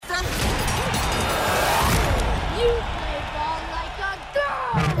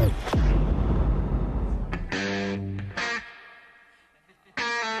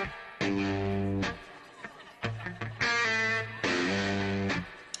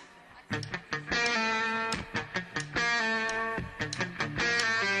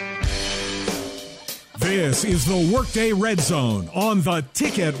This is the Workday Redzone on the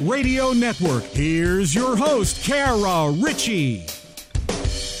Ticket Radio Network. Here's your host, Richey.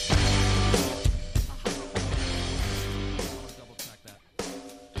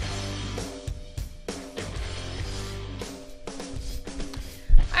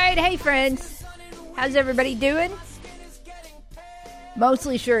 All right, hey friends, how's everybody doing?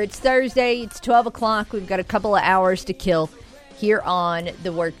 Mostly sure it's Thursday, it's 12 o'clock, we've got a couple of hours to kill here on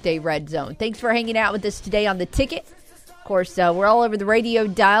the Workday Redzone. Thanks for hanging out with us today on the Ticket. Of course, we're all over the radio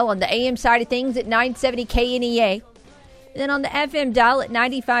dial on the AM side of things at 970 KNEA. And then on the FM dial at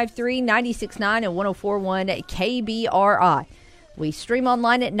 95.3, 96.9, and 104.1 KBRI. We stream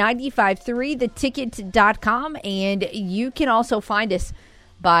online at 953theticket.com, and you can also find us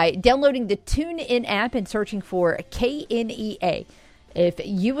by downloading the TuneIn app and searching for KNEA. If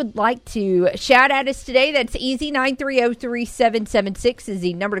you would like to shout at us today, that's easy. 930-3776 is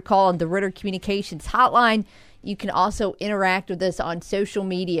the number to call on the Ritter Communications hotline. You can also interact with us on social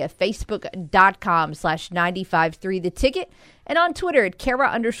media, facebook.com/953theticket, and on Twitter at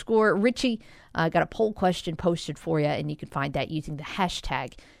Kara_Richey. Got a poll question posted for you, and you can find that using the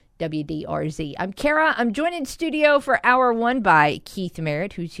hashtag WDRZ. I'm Kara. I'm joined in studio for hour one by Keith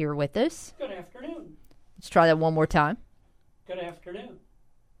Merritt, who's here with us. Good afternoon. Let's try that one more time. Good afternoon.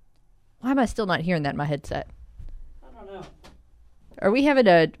 Why am I still not hearing that in my headset? I don't know. Are we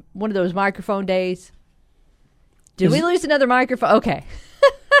having one of those microphone days? Did we lose another microphone? Okay.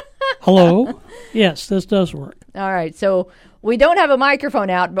 Hello? Yes, this does work. All right. So we don't have a microphone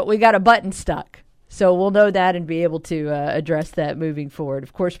out, but we got a button stuck. So we'll know that and be able to address that moving forward.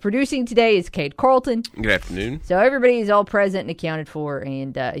 Of course, producing today is Cade Carlton. Good afternoon. So everybody is all present and accounted for.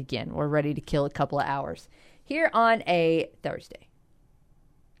 And again, we're ready to kill a couple of hours here on a Thursday.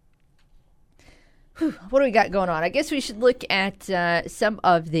 What do we got going on? I guess we should look at some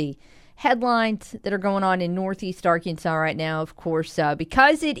of the headlines that are going on in Northeast Arkansas right now. Of course,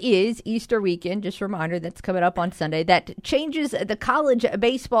 because it is Easter weekend, just a reminder, that's coming up on Sunday. That changes the college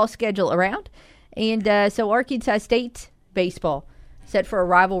baseball schedule around. And so Arkansas State baseball set for a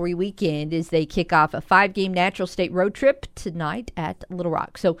rivalry weekend as they kick off a 5-game Natural State road trip tonight at Little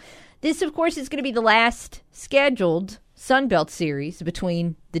Rock. So this, of course, is going to be the last scheduled Sun Belt series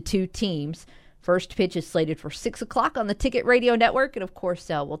between the two teams. First pitch is slated for 6 o'clock on the Ticket Radio Network. And, of course,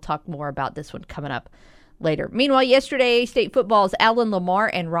 we'll talk more about this one coming up later. Meanwhile, yesterday, State football's Alan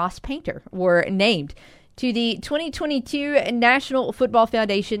Lamar and Ross Painter were named to the 2022 National Football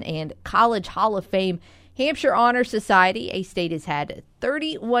Foundation and College Hall of Fame Hampshire Honor Society. A-State has had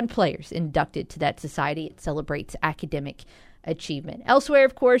 31 players inducted to that society. It celebrates academic achievement. Elsewhere,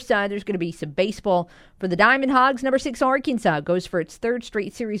 of course, there's going to be some baseball for the Diamond Hogs. Number 6 Arkansas goes for its third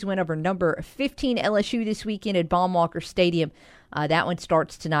straight series win over number 15 LSU this weekend at Baum-Walker Stadium. That one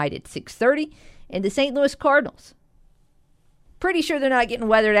starts tonight at 6:30. And the St. Louis Cardinals, pretty sure they're not getting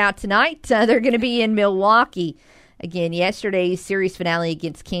weathered out tonight. They're going to be in Milwaukee. Again, yesterday's series finale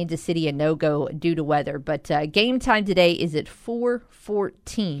against Kansas City, a no-go due to weather. But game time today is at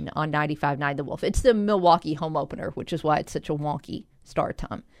 4:14 on 95.9 The Wolf. It's the Milwaukee home opener, which is why it's such a wonky start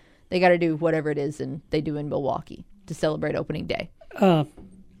time. They got to do whatever it is and they do in Milwaukee to celebrate opening day. It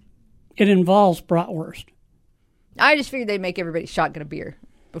involves bratwurst. I just figured they'd make everybody shotgun a beer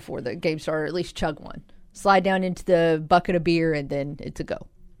before the game started, or at least chug one. Slide down into the bucket of beer, and then it's a go.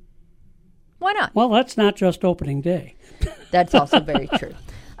 Why not? Well, that's not just opening day. That's also very true.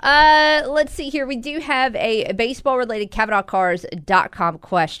 Let's see here. We do have a baseball-related CavenaughCars.com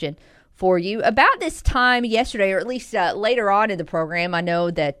question for you. About this time yesterday, or at least later on in the program, I know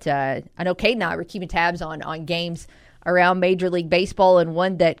that Cade and I were keeping tabs on games around Major League Baseball, and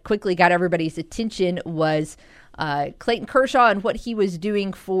one that quickly got everybody's attention was Clayton Kershaw and what he was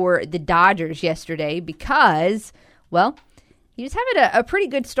doing for the Dodgers yesterday because, well, he was having a pretty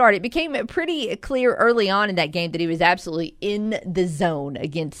good start. It became pretty clear early on in that game that he was absolutely in the zone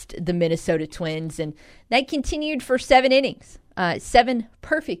against the Minnesota Twins, and that continued for 7 innings, 7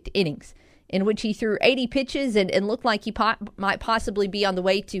 perfect innings, in which he threw 80 pitches and looked like he might possibly be on the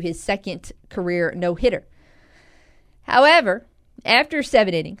way to his second career no-hitter. However, after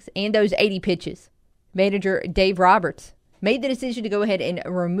 7 innings and those 80 pitches, manager Dave Roberts made the decision to go ahead and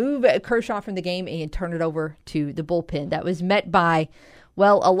remove Kershaw from the game and turn it over to the bullpen. That was met by,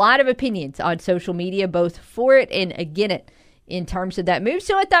 well, a lot of opinions on social media, both for it and against it in terms of that move.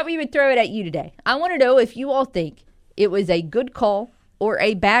 So I thought we would throw it at you today. I want to know if you all think it was a good call or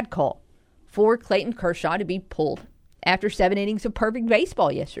a bad call for Clayton Kershaw to be pulled after 7 innings of perfect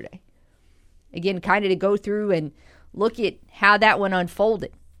baseball yesterday. Again, kind of to go through and look at how that one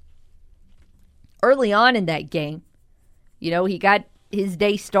unfolded. Early on in that game, you know, he got his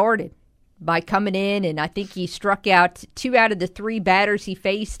day started by coming in, and I think he struck out 2 out of the 3 batters he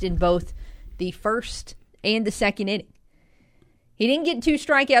faced in both the first and the second inning. He didn't get 2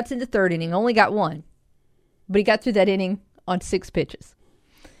 strikeouts in the third inning, only got 1. But he got through that inning on 6 pitches.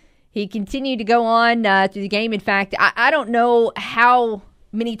 He continued to go on through the game. In fact, I don't know how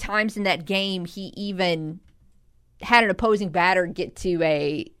many times in that game he even had an opposing batter get to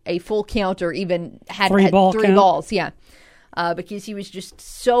a full count or even had 3 balls. Yeah. Because he was just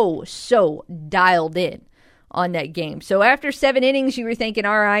so dialed in on that game. So after 7 innings, you were thinking,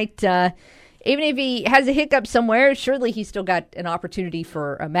 all right, even if he has a hiccup somewhere, surely he's still got an opportunity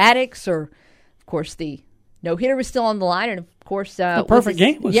for a Maddox, or, of course, the no-hitter was still on the line, and, of course, the perfect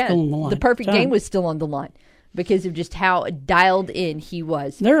game was still on the line. The perfect game was still on the line because of just how dialed in he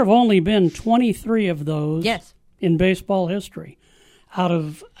was. There have only been 23 of those in baseball history out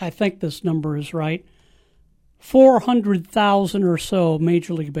of, I think this number is right, 400,000 or so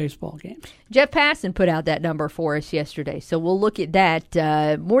Major League Baseball games. Jeff Passan put out that number for us yesterday, so we'll look at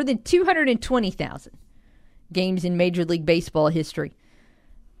that. More than 220,000 games in Major League Baseball history.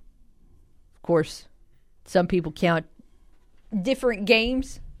 Of course, some people count different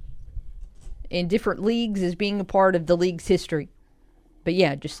games in different leagues as being a part of the league's history. But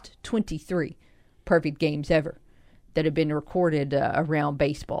yeah, just 23 perfect games ever that have been recorded around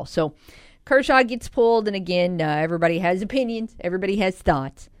baseball. So Kershaw gets pulled, and again, everybody has opinions, everybody has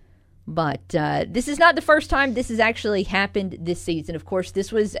thoughts. But this is not the first time this has actually happened this season. Of course,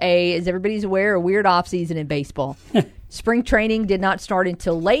 this was, as everybody's aware, a weird offseason in baseball. Spring training did not start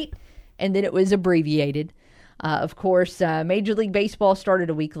until late, and then it was abbreviated. Of course, Major League Baseball started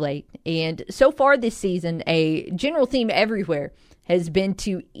a week late. And so far this season, a general theme everywhere has been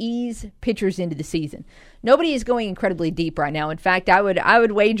to ease pitchers into the season. Nobody is going incredibly deep right now. In fact, I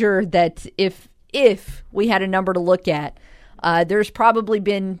would wager that if we had a number to look at, there's probably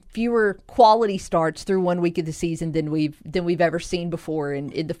been fewer quality starts through 1 week of the season than we've ever seen before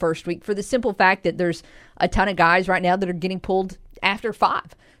in the first week, for the simple fact that there's a ton of guys right now that are getting pulled after 5.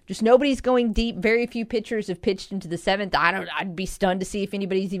 Just nobody's going deep. Very few pitchers have pitched into the 7th. I'd be stunned to see if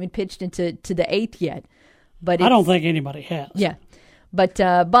anybody's even pitched into the 8th yet. But I don't think anybody has. Yeah. But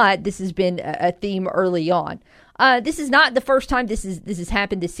this has been a theme early on. This is not the first time this has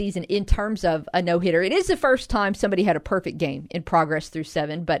happened this season in terms of a no-hitter. It is the first time somebody had a perfect game in progress through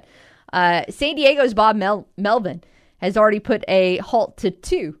 7. But San Diego's Bob Melvin has already put a halt to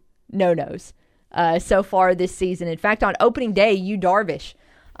 2 no-nos so far this season. In fact, on opening day, Yu Darvish,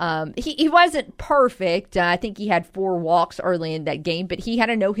 he wasn't perfect. I think he had 4 walks early in that game, but he had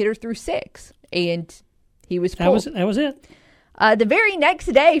a no-hitter through 6, and he was pulled. That was it. The very next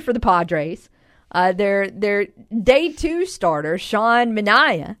day for the Padres, their day 2 starter, Sean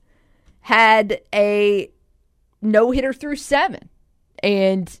Manaea, had a no-hitter through 7.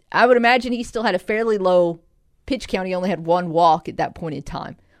 And I would imagine he still had a fairly low pitch count. He only had 1 walk at that point in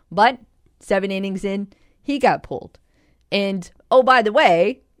time. But 7 innings in, he got pulled. And, oh, by the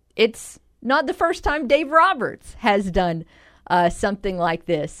way, it's not the first time Dave Roberts has done something like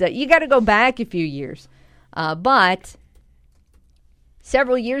this. You got to go back a few years. But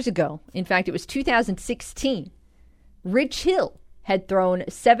several years ago, in fact, it was 2016, Rich Hill had thrown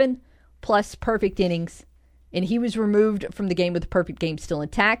 7+ perfect innings, and he was removed from the game with the perfect game still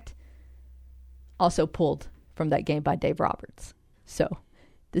intact. Also pulled from that game by Dave Roberts. So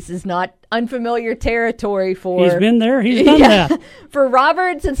this is not unfamiliar territory for... He's been there. He's done that. For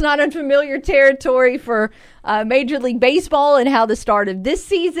Roberts, it's not unfamiliar territory for Major League Baseball and how the start of this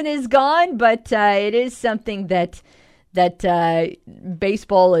season is gone, but it is something that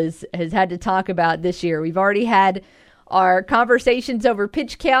baseball has had to talk about this year. We've already had our conversations over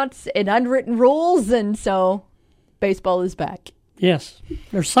pitch counts and unwritten rules, and so baseball is back. Yes.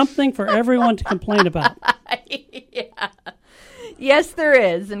 There's something for everyone to complain about. Yeah. Yes, there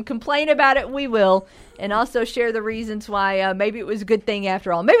is, and complain about it we will, and also share the reasons why maybe it was a good thing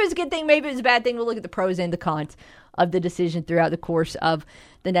after all. Maybe it was a good thing, maybe it was a bad thing. We'll look at the pros and the cons of the decision throughout the course of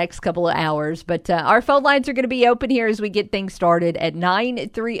the next couple of hours. But our phone lines are going to be open here as we get things started at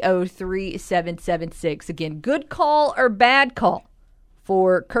 930-3776. Again, good call or bad call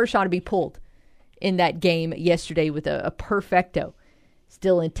for Kershaw to be pulled in that game yesterday with a perfecto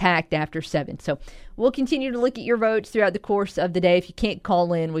still intact after 7. So we'll continue to look at your votes throughout the course of the day. If you can't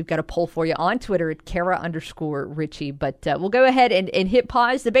call in, we've got a poll for you on Twitter at Kara_Richey. But we'll go ahead and hit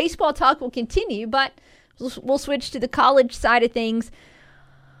pause. The baseball talk will continue, but we'll switch to the college side of things.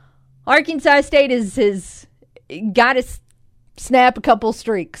 Arkansas State has got to snap a couple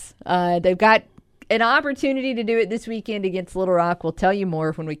streaks. They've got an opportunity to do it this weekend against Little Rock. We'll tell you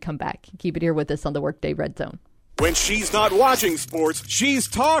more when we come back. Keep it here with us on the Workday Red Zone. When she's not watching sports, she's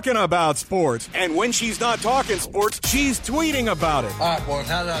talking about sports. And when she's not talking sports, she's tweeting about it. All right, boys,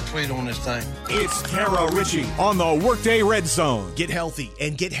 how do I tweet on this thing? It's Kara Richey on the Workday Red Zone. Get healthy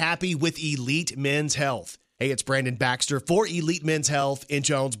and get happy with Elite Men's Health. Hey, it's Brandon Baxter for Elite Men's Health in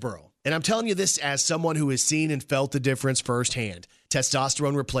Jonesboro. And I'm telling you this as someone who has seen and felt the difference firsthand.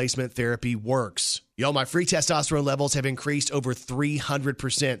 Testosterone replacement therapy works. Y'all, my free testosterone levels have increased over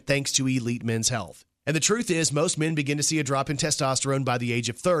 300% thanks to Elite Men's Health. And the truth is, most men begin to see a drop in testosterone by the age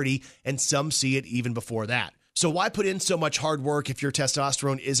of 30, and some see it even before that. So why put in so much hard work if your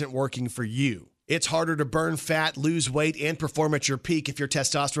testosterone isn't working for you? It's harder to burn fat, lose weight, and perform at your peak if your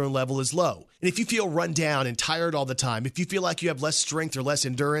testosterone level is low. And if you feel run down and tired all the time, if you feel like you have less strength or less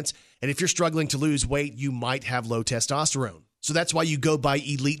endurance, and if you're struggling to lose weight, you might have low testosterone. So that's why you go by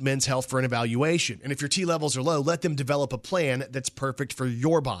Elite Men's Health for an evaluation. And if your T levels are low, let them develop a plan that's perfect for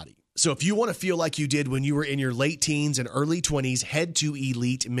your body. So if you want to feel like you did when you were in your late teens and early 20s, head to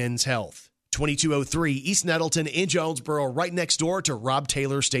Elite Men's Health. 2203 East Nettleton in Jonesboro, right next door to Rob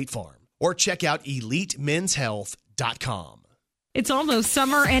Taylor State Farm. Or check out EliteMen'sHealth.com. It's almost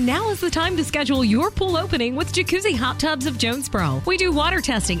summer, and now is the time to schedule your pool opening with Jacuzzi Hot Tubs of Jonesboro. We do water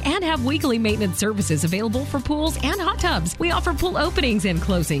testing and have weekly maintenance services available for pools and hot tubs. We offer pool openings and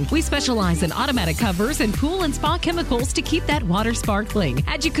closing. We specialize in automatic covers and pool and spa chemicals to keep that water sparkling.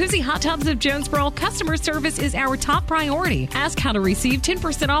 At Jacuzzi Hot Tubs of Jonesboro, customer service is our top priority. Ask how to receive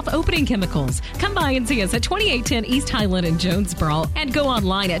 10% off opening chemicals. Come by and see us at 2810 East Highland in Jonesboro, and go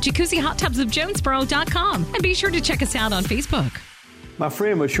online at jacuzzihottubsofjonesboro.com. And be sure to check us out on Facebook. My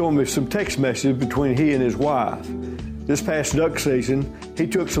friend was showing me some text messages between he and his wife. This past duck season, he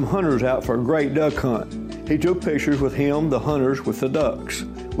took some hunters out for a great duck hunt. He took pictures with him, the hunters, with the ducks,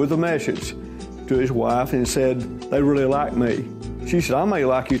 with a message to his wife, and said, they really like me. She said, I may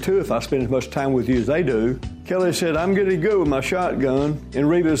like you too if I spend as much time with you as they do. Kelly said, I'm getting good with my shotgun. And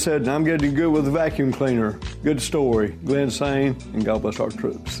Reba said, I'm getting good with the vacuum cleaner. Good story. Glenn Sane, and God bless our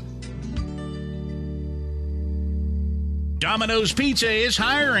troops. Domino's Pizza is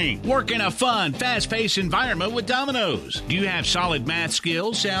hiring. Work in a fun, fast-paced environment with Domino's. Do you have solid math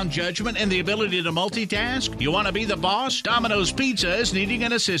skills, sound judgment, and the ability to multitask? You want to be the boss? Domino's Pizza is needing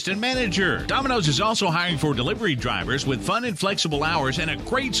an assistant manager. Domino's is also hiring for delivery drivers with fun and flexible hours and a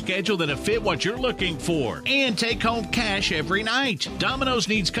great schedule that'll fit what you're looking for. And take home cash every night. Domino's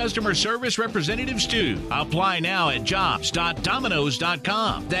needs customer service representatives too. Apply now at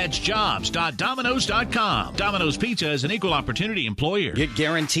jobs.domino's.com. That's jobs.domino's.com. Domino's Pizza is an equal opportunity employer. Get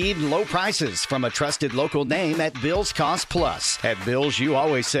guaranteed low prices from a trusted local name at Bill's Cost Plus. At Bill's, you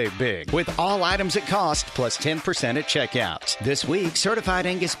always save big, with all items at cost plus 10% at checkout. This week, certified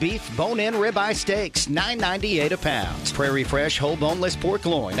Angus beef, bone-in ribeye steaks, $9.98 a pound. Prairie Fresh whole boneless pork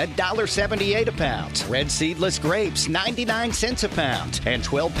loin, $1.78 a pound. Red seedless grapes, 99 cents a pound. And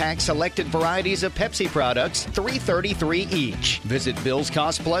 12-pack selected varieties of Pepsi products, $3.33 each. Visit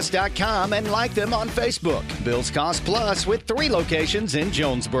BillsCostPlus.com and like them on Facebook. Bill's Cost Plus, with 3 locations in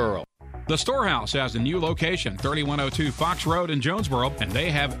Jonesboro. The Storehouse has a new location, 3102 Fox Road in Jonesboro, and they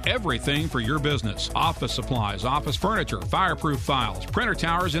have everything for your business. Office supplies, office furniture, fireproof files, printer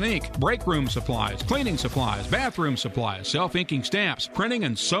towers and ink, break room supplies, cleaning supplies, bathroom supplies, self-inking stamps, printing,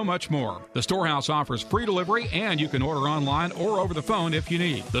 and so much more. The Storehouse offers free delivery, and you can order online or over the phone if you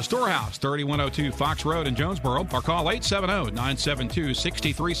need. The Storehouse, 3102 Fox Road in Jonesboro, or call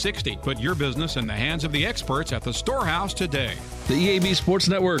 870-972-6360. Put your business in the hands of the experts at the Storehouse today. The EAB Sports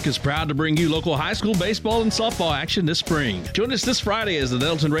Network is proud to bring you local high school baseball and softball action this spring. Join us this Friday as the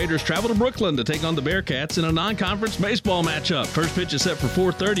Nettleton Raiders travel to Brooklyn to take on the Bearcats in a non-conference baseball matchup. First pitch is set for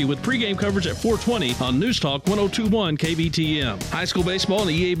 4:30 with pregame coverage at 4:20 on News Talk 102.1 KBTM. High school baseball on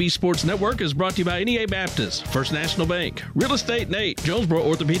the EAB Sports Network is brought to you by NEA Baptist, First National Bank, Real Estate Nate, Jonesboro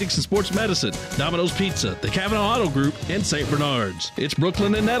Orthopedics and Sports Medicine, Domino's Pizza, the Kavanaugh Auto Group, and St. Bernard's. It's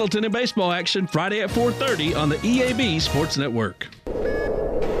Brooklyn and Nettleton in baseball action Friday at 4:30 on the EAB Sports Network.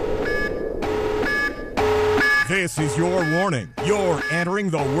 This is your warning. You're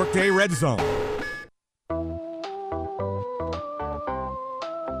entering the Workday Red Zone.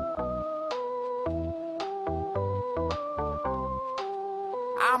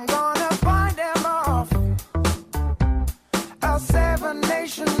 I'm gonna find them off. A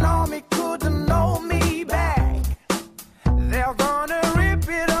 7-nation army couldn't hold me back. They're gonna rip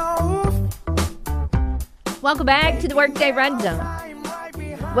it off. Welcome back to the Workday Redzone.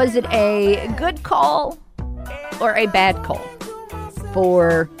 Was it a good call or a bad call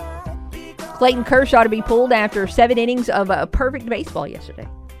for Clayton Kershaw to be pulled after 7 innings of a perfect baseball yesterday?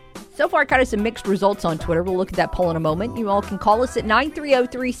 So far, kind of some mixed results on Twitter. We'll look at that poll in a moment. You all can call us at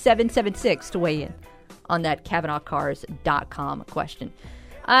 930-3776 to weigh in. on that KavanaughCars.com question.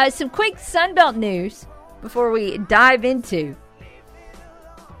 Some quick Sunbelt news before we dive into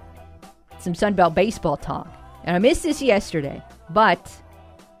some Sunbelt baseball talk. And I missed this yesterday, but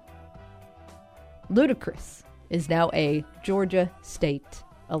Ludacris is now a Georgia State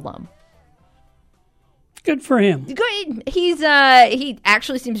alum. Good for him. Good. He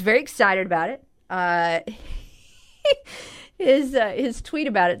actually seems very excited about it. His tweet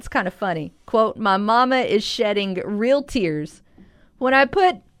about it's kind of funny. Quote, "My mama is shedding real tears. When I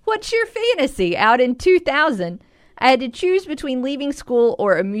put 'What's Your Fantasy' out in 2000, I had to choose between leaving school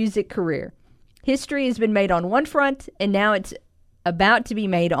or a music career. History has been made on one front, and now it's about to be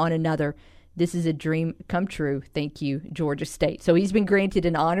made on another. This is a dream come true. Thank you, Georgia State." So he's been granted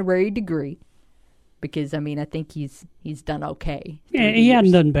an honorary degree because, I mean, I think he's done okay. Yeah, he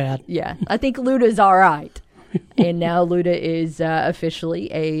hadn't done bad. Yeah, I think Luda's all right. And now Luda is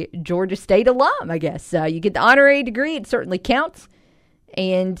officially a Georgia State alum, I guess. You get the honorary degree. It certainly counts.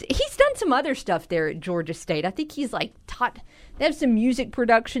 And he's done some other stuff there at Georgia State. I think he's like taught. They have some music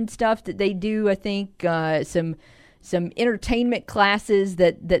production stuff that they do. I think some entertainment classes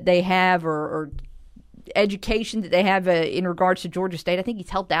that they have, or education that they have in regards to Georgia State. I think he's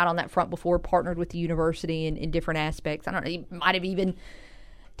helped out on that front before, partnered with the university in different aspects. I don't know. He might have even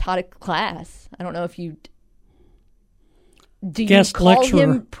taught a class. I don't know if you do. You call lecturer.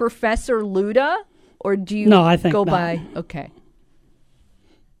 him Professor Luda, or do you I think go not. by okay?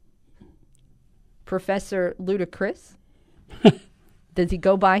 Professor Ludacris? Does he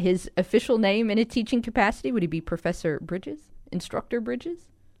go by his official name in a teaching capacity? Would he be Professor Bridges? Instructor Bridges?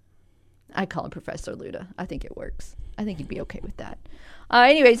 I call him Professor Luda. I think it works. I think he'd be okay with that.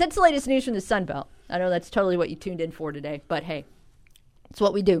 Anyways, that's the latest news from the Sun Belt. I know that's totally what you tuned in for today, but hey, it's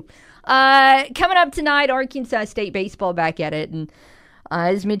what we do. Coming up tonight, Arkansas State baseball back at it. And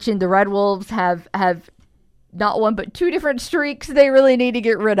as mentioned, the Red Wolves have not one but two different streaks they really need to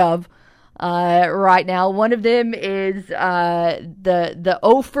get rid of. Right now, one of them is the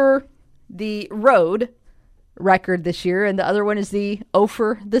Ophir, the road record this year, and the other one is the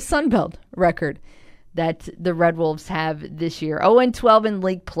Ophir, the Sunbelt record that the Red Wolves have this year. 0-12 in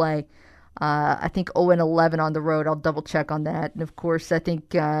league play. I think 0-11 on the road. I'll double check on that. And of course, I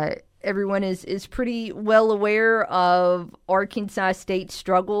think everyone is pretty well aware of Arkansas State's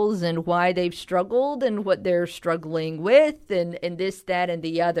struggles and why they've struggled and what they're struggling with, and this, that, and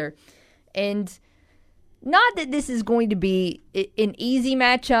the other. And not that this is going to be an easy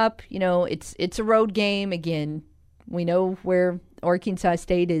matchup. You know, it's a road game. Again, we know where Arkansas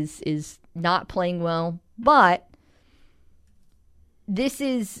State is not playing well. But this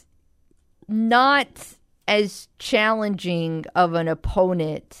is not as challenging of an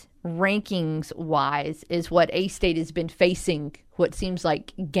opponent rankings-wise as what A-State has been facing, what seems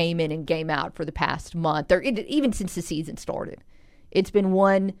like game in and game out for the past month, or even since the season started. It's been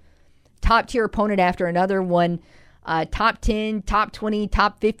one top-tier opponent after another, one top 10, top 20,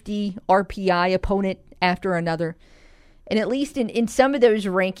 top 50 RPI opponent after another. And at least in some of those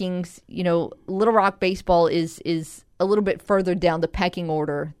rankings, you know, Little Rock baseball is a little bit further down the pecking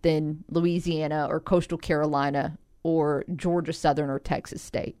order than Louisiana or Coastal Carolina or Georgia Southern or Texas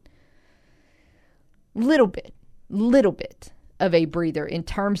State. Little bit of a breather in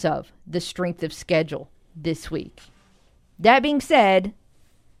terms of the strength of schedule this week. That being said,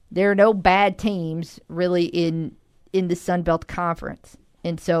 there are no bad teams really in the Sun Belt Conference.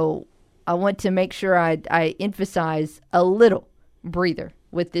 And so I want to make sure I emphasize a little breather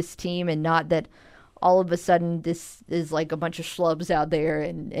with this team, and not that all of a sudden this is like a bunch of schlubs out there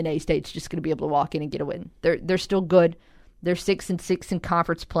and A-State's just going to be able to walk in and get a win. They're still good. They're 6-6 in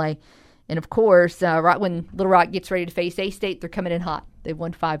conference play. And of course, right when Little Rock gets ready to face A-State, they're coming in hot. They've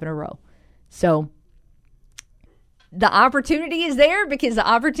won 5 in a row. So the opportunity is there, because the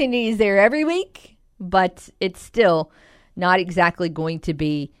opportunity is there every week, but it's still not exactly going to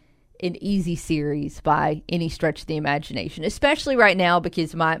be an easy series by any stretch of the imagination, especially right now,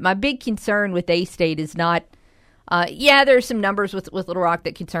 because my big concern with A-State is not, there's some numbers with Little Rock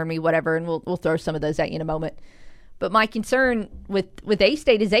that concern me, whatever, and we'll throw some of those at you in a moment. But my concern with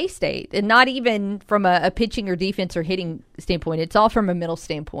A-State is A-State, and not even from a pitching or defense or hitting standpoint. It's all from a mental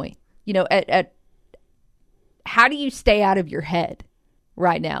standpoint. You know, at how do you stay out of your head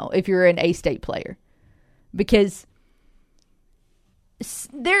right now if you're an A-State player? Because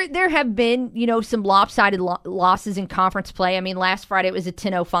there have been, you know, some lopsided losses in conference play. I mean, last Friday it was a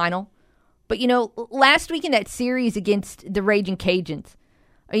 10-0 final. But, you know, last week in that series against the Raging Cajuns,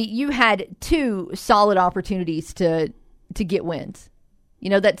 you had 2 solid opportunities to get wins. You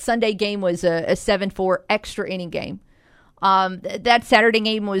know, that Sunday game was a 7-4 extra inning game. That Saturday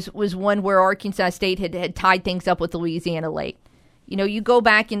game was one where Arkansas State had tied things up with Louisiana late. You go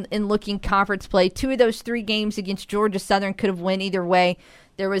back and look in conference play. 2 of those 3 games against Georgia Southern could have went either way.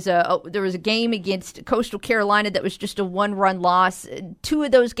 There was a game against Coastal Carolina that was just a 1-run loss. 2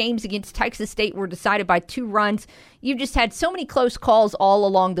 of those games against Texas State were decided by 2 runs. You've just had so many close calls all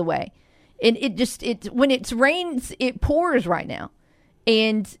along the way. And when it rains, it pours right now.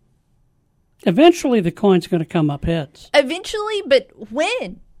 And eventually the coin's going to come up heads. Eventually, but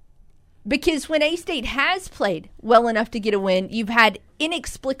when? Because when A-State has played well enough to get a win, you've had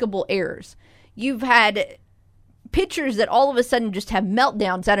inexplicable errors. You've had pitchers that all of a sudden just have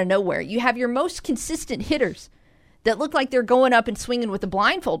meltdowns out of nowhere. You have your most consistent hitters that look like they're going up and swinging with a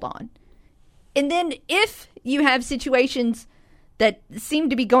blindfold on. And then if you have situations that seem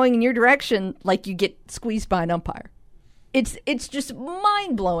to be going in your direction, like you get squeezed by an umpire. It's just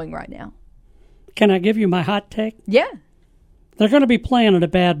mind-blowing right now. Can I give you my hot take? Yeah. They're going to be playing at a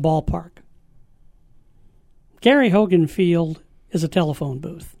bad ballpark. Gary Hogan Field is a telephone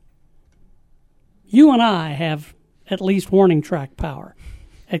booth. You and I have at least warning track power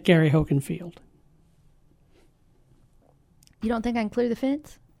at Gary Hogan Field. You don't think I can clear the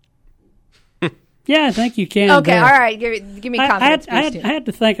fence? Yeah, I think you can. Okay, all right. Give me confidence. I had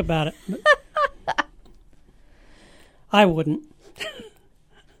to think about it. I wouldn't.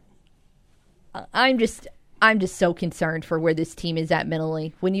 I'm just so concerned for where this team is at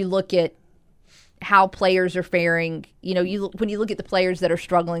mentally. When you look at how players are faring, when you look at the players that are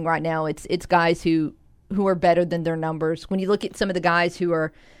struggling right now, it's guys who are better than their numbers. When you look at some of the guys who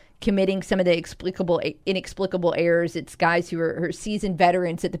are committing some of the inexplicable errors, it's guys who are seasoned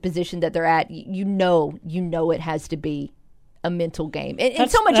veterans at the position that they're at. You know it has to be a mental game.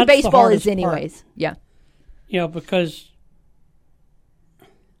 And so much of baseball is anyways. Part. Yeah. Because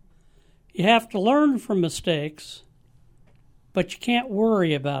you have to learn from mistakes, but you can't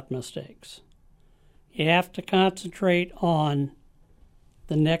worry about mistakes. You have to concentrate on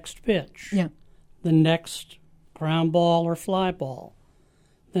the next pitch, the next ground ball or fly ball,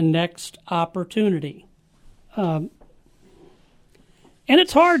 the next opportunity. And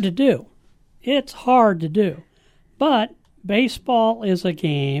it's hard to do. But baseball is a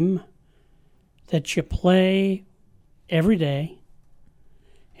game that you play every day.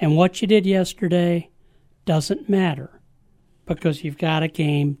 And what you did yesterday doesn't matter because you've got a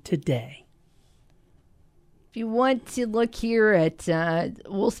game today. If you want to look here at,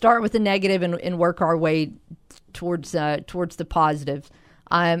 we'll start with the negative and work our way towards the positive.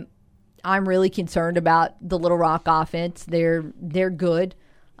 I'm really concerned about the Little Rock offense. They're good,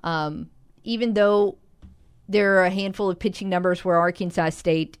 even though there are a handful of pitching numbers where Arkansas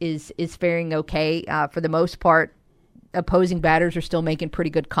State is faring okay. For the most part, opposing batters are still making pretty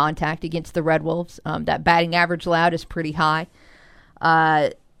good contact against the Red Wolves. That batting average allowed is pretty high.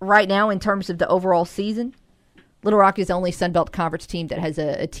 Right now, in terms of the overall season, Little Rock is the only Sun Belt Conference team that has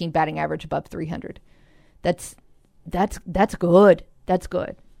a team batting average above 300. That's good. That's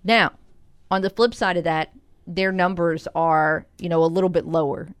good. Now, on the flip side of that, their numbers are, a little bit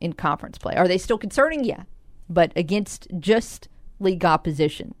lower in conference play. Are they still concerning? Yeah. But against just league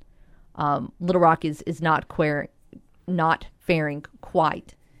opposition, Little Rock is not faring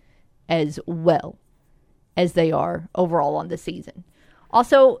quite as well as they are overall on the season.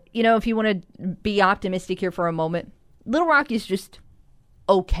 Also, if you want to be optimistic here for a moment, Little Rock is just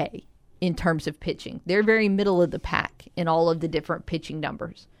okay in terms of pitching. They're very middle of the pack in all of the different pitching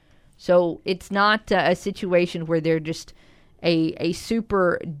numbers. So it's not a situation where they're just a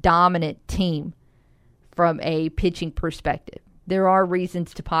super dominant team from a pitching perspective. There are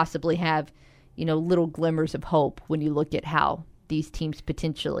reasons to possibly have, little glimmers of hope when you look at how these teams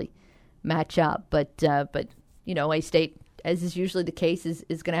potentially match up. But A-State, as is usually the case,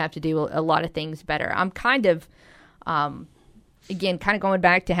 is going to have to do a lot of things better. I'm kind of going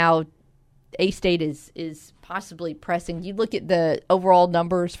back to how A-State is possibly pressing. You look at the overall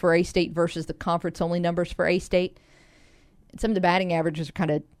numbers for A-State versus the conference-only numbers for A-State, some of the batting averages are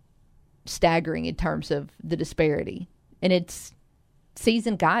kind of staggering in terms of the disparity. And it's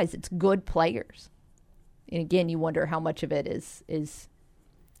seasoned guys. It's good players. And again, you wonder how much of it is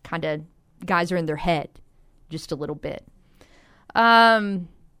kind of guys are in their head just a little bit. Looking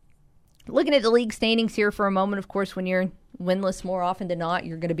at the league standings here for a moment, of course, when you're winless more often than not,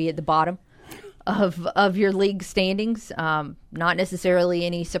 you're going to be at the bottom of your league standings. Not necessarily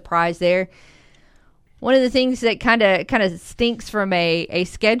any surprise there. One of the things that kind of stinks from a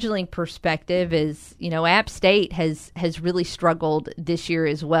scheduling perspective is, App State has really struggled this year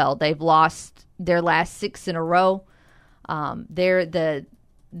as well. They've lost their last 6 in a row. They're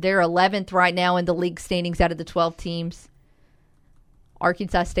 11th right now in the league standings out of the 12 teams.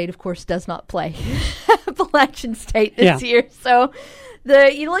 Arkansas State, of course, does not play Appalachian State this year. So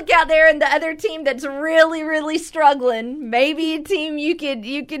you look out there and the other team that's really, really struggling, maybe a team you could.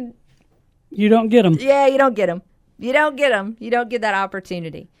 You don't get them. Yeah, you don't get them. You don't get them. You don't get that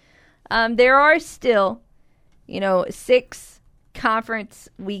opportunity. There are still, 6 conference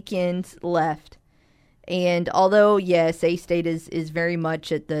weekends left. And although, yes, A-State is very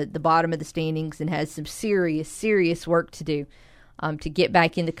much at the bottom of the standings and has some serious, serious work to do to get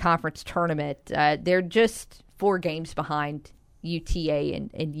back in the conference tournament, they're just 4 games behind UTA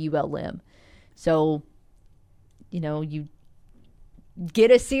and ULM. So, you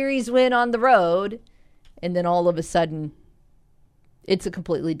get a series win on the road, and then all of a sudden, it's a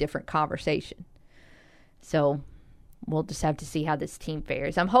completely different conversation. So we'll just have to see how this team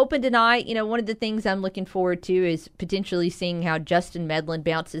fares. I'm hoping tonight, one of the things I'm looking forward to is potentially seeing how Justin Medlin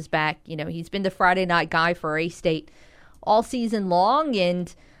bounces back. He's been the Friday night guy for A-State all season long,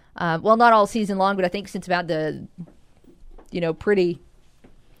 and, not all season long, but I think since about the, pretty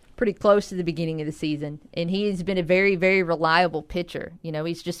close to the beginning of the season. And he's been a very, very reliable pitcher.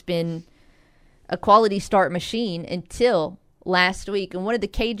 He's just been a quality start machine until last week. And one of the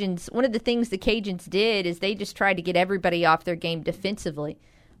things the Cajuns did is they just tried to get everybody off their game defensively.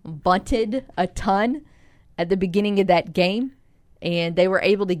 Bunted a ton at the beginning of that game, and they were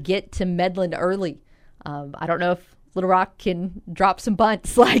able to get to Medlin early. I don't know if Little Rock can drop some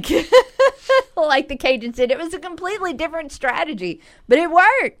bunts like like the Cajuns did. It was a completely different strategy, but it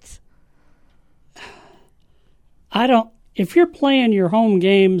worked. If you're playing your home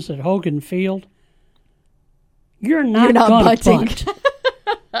games at Hogan Field, you're not going to bunt.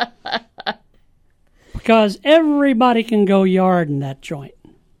 Because everybody can go yard in that joint.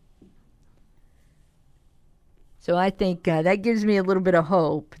 So I think that gives me a little bit of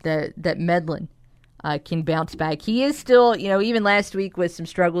hope that Medlin can bounce back. He is still, even last week with some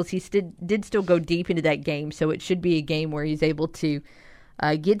struggles, he did still go deep into that game. So it should be a game where he's able to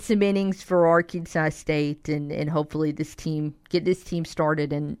get some innings for Arkansas State and hopefully get this team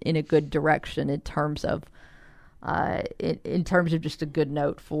started in a good direction in terms of just a good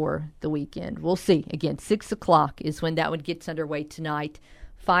note for the weekend. We'll see. Again, 6 o'clock is when that one gets underway tonight.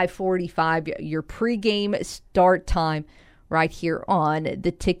 5:45, your pregame start time right here on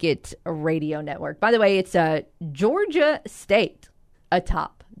the Ticket Radio Network. By the way, it's Georgia State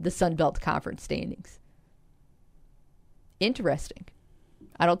atop the Sun Belt Conference standings. Interesting.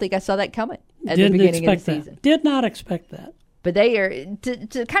 I don't think I saw that coming at the beginning of the season. Did not expect that. But they are,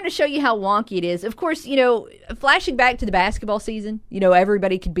 to kind of show you how wonky it is. Of course, flashing back to the basketball season,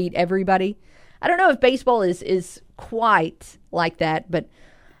 everybody could beat everybody. I don't know if baseball is quite like that, but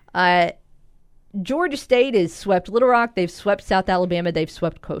Georgia State has swept Little Rock. They've swept South Alabama. They've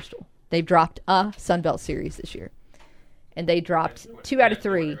swept Coastal. They've dropped a Sun Belt series this year. And they dropped 2 out of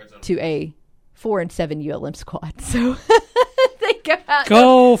 3 to a 4-7 ULM squad. So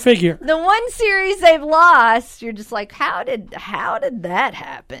go figure. The one series they've lost, you're just like, how did that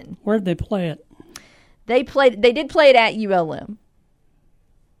happen? Where'd they play it? They did play it at ULM.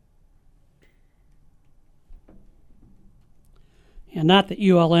 And not that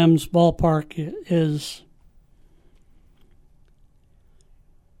ULM's ballpark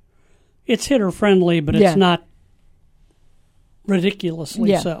it's hitter friendly, but it's not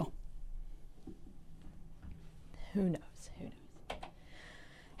ridiculously so. Who knows?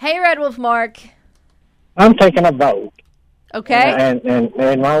 Hey, Red Wolf Mark. I'm taking a vote. Okay. And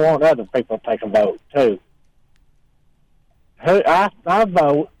I want other people to take a vote, too. I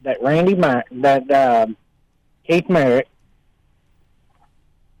vote that Keith Merritt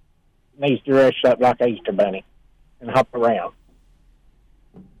needs to dress up like an Easter Bunny and hop around.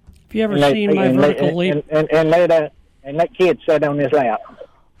 Have you ever seen my vertical leap? And let kids sit on his lap.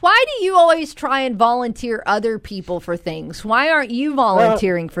 Why do you always try and volunteer other people for things? Why aren't you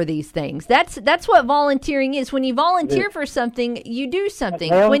volunteering for these things? That's what volunteering is. When you volunteer for something, you do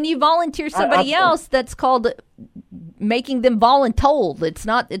something. When you volunteer somebody else, that's called making them voluntold. It's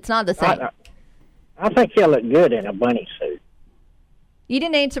not the same. I think he'll look good in a bunny suit. You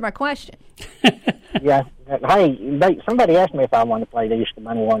didn't answer my question. Yeah. Hey, somebody asked me if I wanted to play the Easter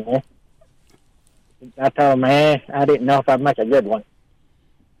Bunny one day. I told them, I didn't know if I'd make a good one.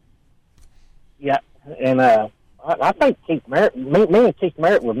 Yeah, and I think Keith Merritt, me and Keith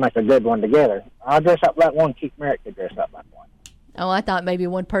Merritt would make a good one together. I'll dress up like one, Keith Merritt could dress up like one. Oh, I thought maybe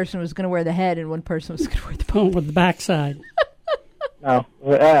one person was going to wear the head and one person was going to wear the bone with the backside. No,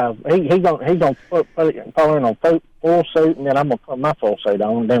 he gonna put in a full suit, and then I'm gonna put my full suit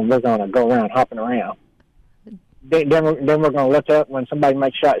on, and then we're gonna go around hopping around. Then we're gonna look up when somebody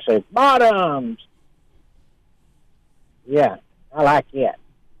makes shot and say bottoms. Yeah. I like it.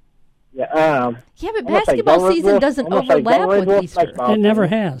 Yeah. But basketball season doesn't overlap with Easter. It never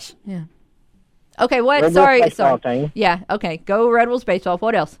has. Yeah. Okay. What? Red Sorry. Wolves baseball team. Yeah. Okay. Go Red Wolves baseball.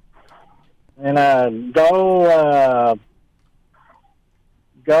 What else? And go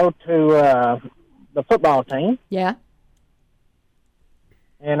to the football team. Yeah.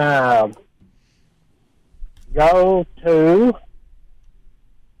 And go to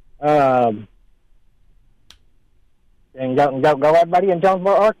and go everybody in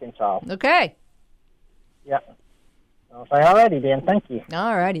Jonesboro, Arkansas. Okay. Yeah. I'll say alrighty then. Thank you.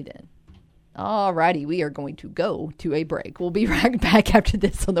 Alrighty then. Alrighty, we are going to go to a break. We'll be right back after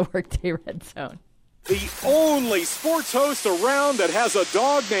this on the Workday Red Zone. The only sports host around that has a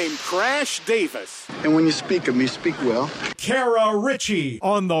dog named Crash Davis. And when you speak of me, speak well. Kara Richey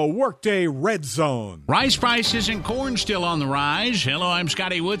on the Workday Red Zone. Rice prices and corn still on the rise. Hello, I'm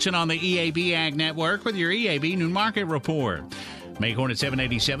Scotty Woodson on the EAB Ag Network with your EAB Noon Market Report. May corn at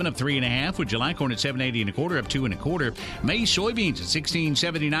 $7.87 up 3.5, with July corn at $7.80 1/4 up 2 1/4. May soybeans at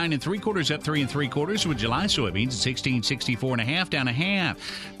 $16.79 3/4 up 3 3/4, with July soybeans at $16.64 1/2 down 1/2.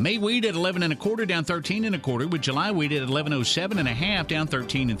 May wheat at $11 1/4 down 13 1/4, with July wheat at $11.07 1/2 down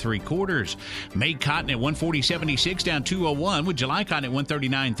 13 3/4. May cotton at $140.76 down 2.01, with July cotton at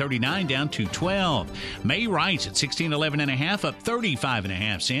 $139.39 down 2.12. May rice at $16.11 1/2 up 35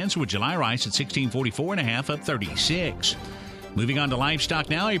 1/2 cents, with July rice at $16.44 1/2 up 36. Moving on to livestock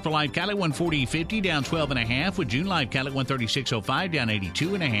now. April live cattle at $140.50 down 12 1/2, with June live cattle at $136.05 down 82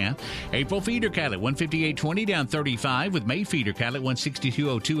 1/2. April feeder cattle at $158.20 down 35, with May feeder cattle at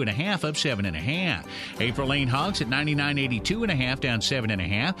 $162.02 1/2 up 7 1/2. April lane hogs at $99.82 1/2 down 7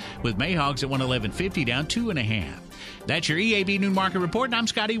 1/2, with May hogs at $111.50 down 2 1/2. That's your EAB Noon Market Report, and I'm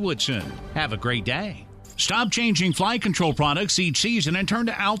Scotty Woodson. Have a great day. Stop changing fly control products each season and turn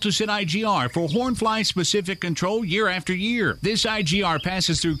to Alticid IGR for horn fly specific control year after year. This IGR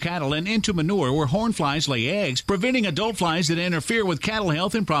passes through cattle and into manure where horn flies lay eggs, preventing adult flies that interfere with cattle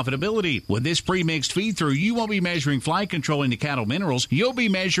health and profitability. With this pre-mixed feed through, you won't be measuring fly control into cattle minerals, you'll be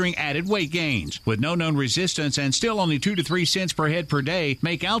measuring added weight gains. With no known resistance and still only 2 to 3 cents per head per day,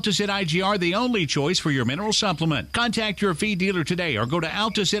 make Alticid IGR the only choice for your mineral supplement. Contact your feed dealer today or go to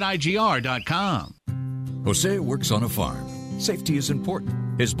AlticidIGR.com. Jose works on a farm. Safety is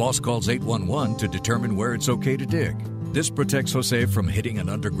important. His boss calls 811 to determine where it's okay to dig. This protects Jose from hitting an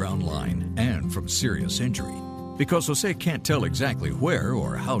underground line and from serious injury. Because Jose can't tell exactly where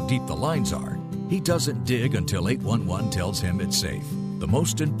or how deep the lines are, he doesn't dig until 811 tells him it's safe. The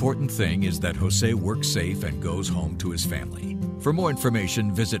most important thing is that Jose works safe and goes home to his family. For more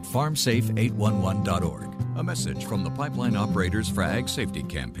information, visit farmsafe811.org. A message from the Pipeline Operators for Ag Safety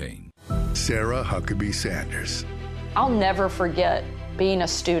Campaign. Sarah Huckabee Sanders. I'll never forget being a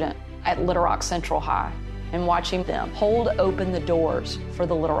student at Little Rock Central High and watching them hold open the doors for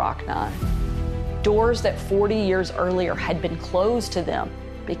the Little Rock Nine. Doors that 40 years earlier had been closed to them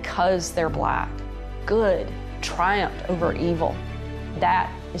because they're black. Good triumphed over evil. That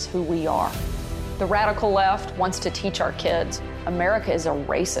is who we are. The radical left wants to teach our kids America is a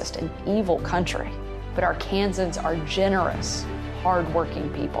racist and evil country, but our Kansans are generous, hardworking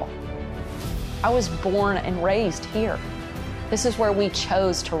people. I was born and raised here. This is where we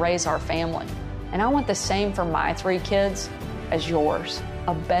chose to raise our family. And I want the same for my 3 kids as yours.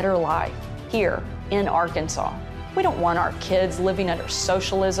 A better life here in Arkansas. We don't want our kids living under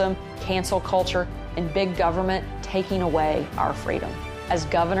socialism, cancel culture, and big government taking away our freedom. As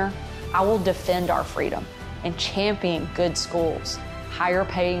governor, I will defend our freedom and champion good schools, higher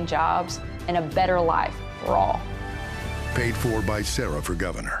paying jobs, and a better life for all. Paid for by Sarah for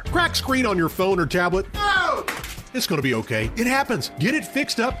Governor. Cracked screen on your phone or tablet? No! It's going to be okay. It happens. Get it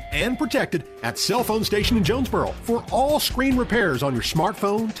fixed up and protected at Cell Phone Station in Jonesboro. For all screen repairs on your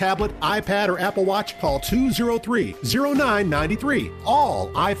smartphone, tablet, iPad, or Apple Watch, call 203-0993. All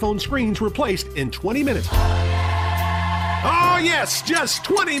iPhone screens replaced in 20 minutes. Oh, yes, just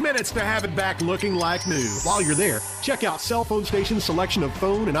 20 minutes to have it back looking like new. While you're there, check out Cell Phone Station's selection of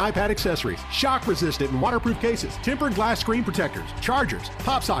phone and iPad accessories, shock-resistant and waterproof cases, tempered glass screen protectors, chargers,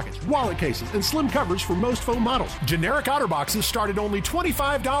 pop sockets, wallet cases, and slim covers for most phone models. Generic outer boxes start at only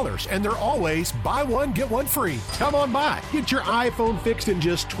 $25, and they're always buy one, get one free. Come on by. Get your iPhone fixed in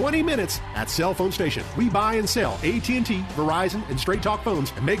just 20 minutes at Cell Phone Station. We buy and sell AT&T, Verizon, and Straight Talk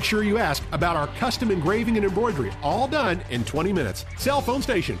phones, and make sure you ask about our custom engraving and embroidery, all done in 20 minutes. Cell Phone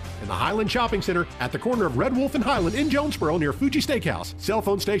Station in the Highland Shopping Center at the corner of Red Wolf and Highland in Jonesboro near Fuji Steakhouse. Cell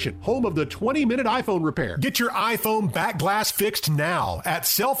Phone Station, home of the 20-minute iPhone repair. Get your iPhone back glass fixed now at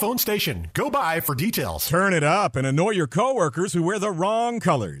Cell Phone Station. Go by for details. Turn it up and annoy your coworkers who wear the wrong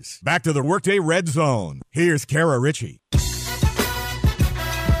colors. Back to the Workday Red Zone. Here's Kara Richey.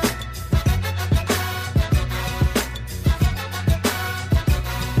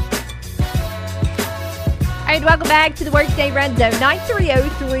 right, welcome back to the Workday Redzone,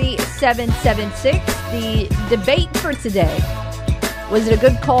 930-3776. The debate for today, was it a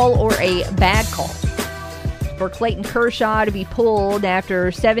good call or a bad call for Clayton Kershaw to be pulled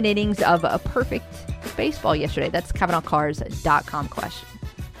after 7 innings of a perfect baseball yesterday? That's CavenaughCars.com question.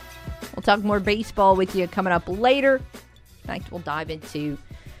 We'll talk more baseball with you coming up later. In fact, we'll dive into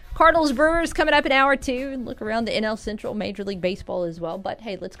Cardinals Brewers coming up in hour 2 and look around the NL Central Major League Baseball as well. But,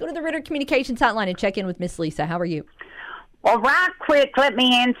 hey, let's go to the Ritter Communications Hotline and check in with Miss Lisa. How are you? Well, right quick, let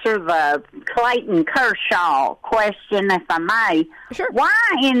me answer the Clayton Kershaw question, if I may. Sure. Why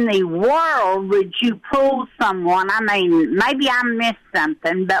in the world would you pull someone? I mean, maybe I missed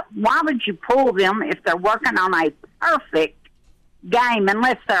something, but why would you pull them if they're working on a perfect game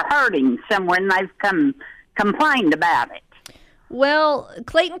unless they're hurting somewhere and they've complained about it? Well,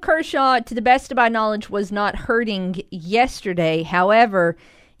 Clayton Kershaw, to the best of my knowledge, was not hurting yesterday. However,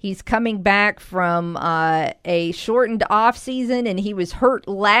 he's coming back from a shortened off season, and he was hurt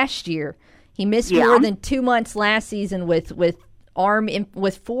last year. He missed more than 2 months last season with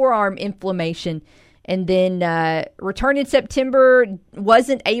forearm inflammation, and then returned in September.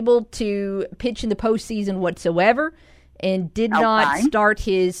 Wasn't able to pitch in the postseason whatsoever, and did not start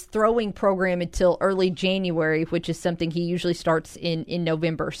his throwing program until early January, which is something he usually starts in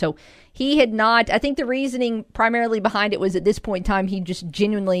November. So he had not, I think the reasoning primarily behind it was at this point in time, he just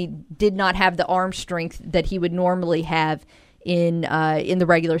genuinely did not have the arm strength that he would normally have in the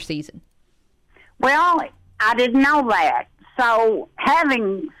regular season. Well, I didn't know that. So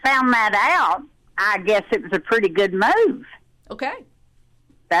having found that out, I guess it was a pretty good move. Okay.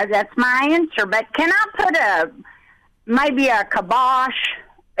 That's my answer. But can I put maybe a kibosh,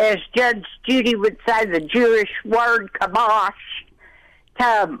 as Judge Judy would say, the Jewish word kibosh,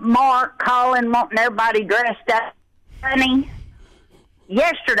 to Mark calling, wanting everybody dressed up funny?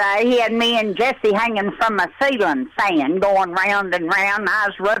 Yesterday, he had me and Jesse hanging from a ceiling fan, going round and round. I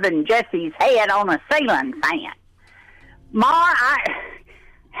was rubbing Jesse's head on a ceiling fan. Mark,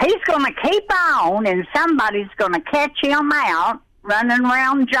 he's going to keep on, and somebody's going to catch him out running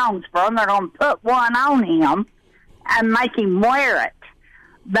around Jonesboro, and they're going to put one on him and make him wear it.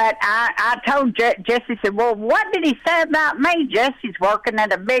 But I told Jesse, said, well, what did he say about me? Jesse's working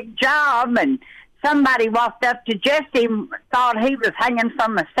at a big job, and somebody walked up to Jesse and thought he was hanging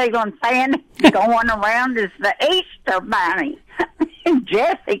from a ceiling fan going around as the Easter bunny. And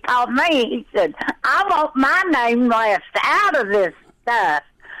Jesse called me. He said, I want my name left out of this stuff.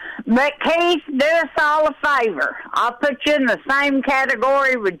 But Keith, do us all a favor. I'll put you in the same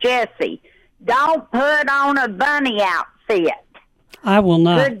category with Jesse. Don't put on a bunny outfit. I will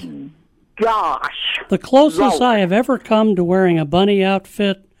not. Good gosh. The closest Lord. I have ever come to wearing a bunny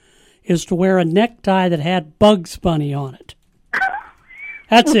outfit is to wear a necktie that had Bugs Bunny on it.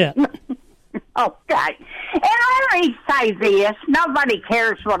 That's it. Okay. And let me say this. Nobody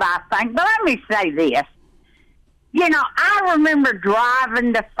cares what I think, but let me say this. You know, I remember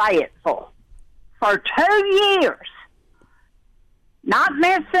driving to Fayetteville for 2 years. Not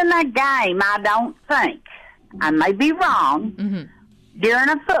missing a game, I don't think. I may be wrong. Mm-hmm. During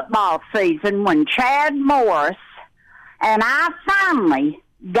a football season when Chad Morris and I finally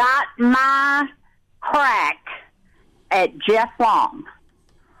got my crack at Jeff Long.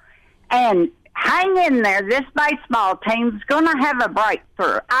 And hang in there. This baseball team's going to have a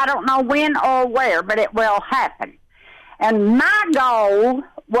breakthrough. I don't know when or where, but it will happen. And my goal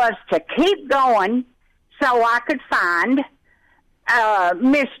was to keep going so I could find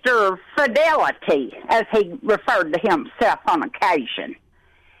Mr. Fidelity, as he referred to himself on occasion.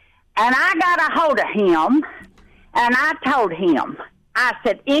 And I got a hold of him, and I told him, I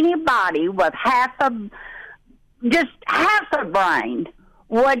said, anybody with just half a brain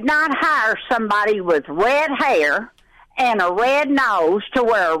would not hire somebody with red hair and a red nose to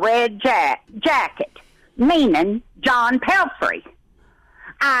wear a red jacket, meaning John Pelfrey.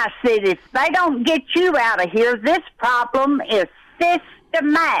 I said, if they don't get you out of here, this problem is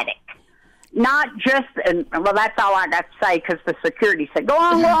systematic, not just, well, that's all I got to say because the security said, go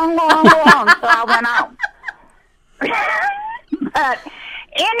on, so I went on. But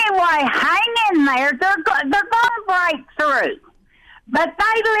anyway, hang in there. They're going to break through. But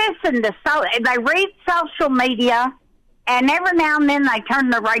they listen to, they read social media, and every now and then they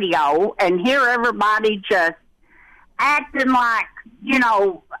turn the radio and hear everybody just acting like, you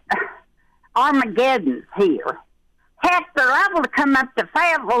know, Armageddon's here. Heck, they're able to come up to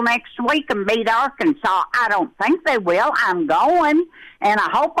Fayetteville next week and beat Arkansas. I don't think they will. I'm going, and I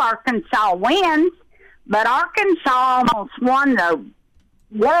hope Arkansas wins. But Arkansas almost won the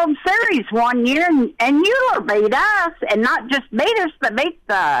World Series one year, and Euler beat us, and not just beat us, but beat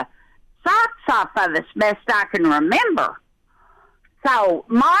the socks off of us, best I can remember. So,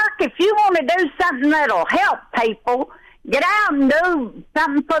 Mark, if you want to do something that'll help people, get out and do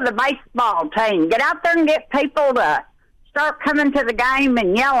something for the baseball team. Get out there and get people to start coming to the game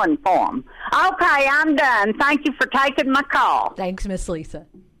and yelling for them. Okay, I'm done. Thank you for taking my call. Thanks, Miss Lisa.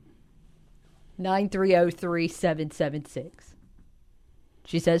 930-3776.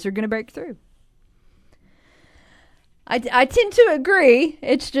 She says they're going to break through. I tend to agree.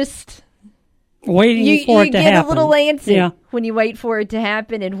 It's just waiting for it to happen. You get a little antsy when you wait for it to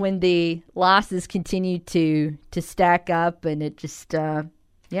happen, and when the losses continue to stack up, and it just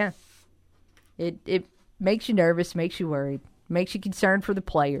it makes you nervous, makes you worried, makes you concerned for the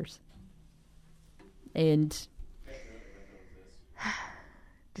players, and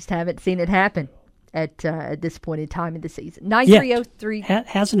just haven't seen it happen at this point in time in the season. 930-3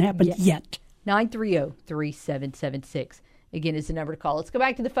 hasn't happened yet. 930-3776 again is the number to call. Let's go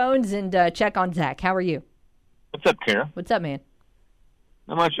back to the phones and check on Zach. How are you? What's up, Kara? What's up, man?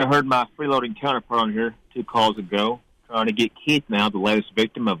 Not much. I heard my freeloading counterpart on here 2 calls ago trying to get Keith now, the latest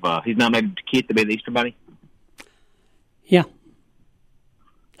victim of he's nominated Keith to be the Easter Bunny. Yeah.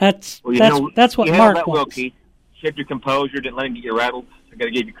 That's what Mark that well, wants. Keith. Kept your composure, didn't let him get you rattled. I got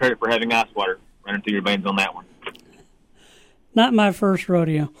to give you credit for having ice water running through your veins on that one. Not my first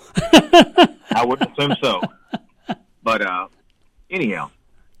rodeo. I wouldn't assume so. But anyhow,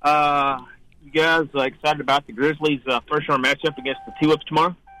 you guys excited about the Grizzlies' first-round matchup against the T-Whips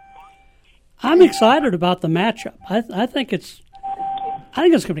tomorrow? I'm excited about the matchup. I think it's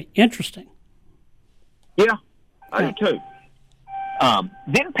going to be interesting. Yeah, I do too.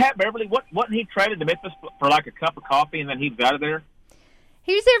 Didn't Pat Beverly, wasn't he traded to Memphis for like a cup of coffee and then he was out of there?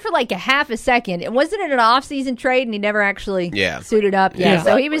 He was there for like a half a second. It wasn't an off-season trade, and he never actually suited up. Yeah,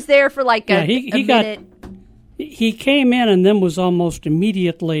 so he was there for like a minute. He came in and then was almost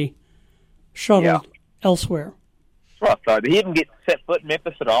immediately shuttled elsewhere. That's what I thought. Did he even get set foot in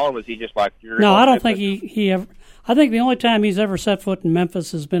Memphis at all, or was he just like... No, I don't think he ever... I think the only time he's ever set foot in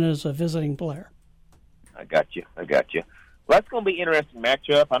Memphis has been as a visiting player. I got you. Well, that's going to be an interesting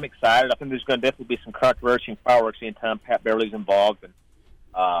matchup. I'm excited. I think there's going to definitely be some controversy and fireworks anytime Pat Beverly's involved. And,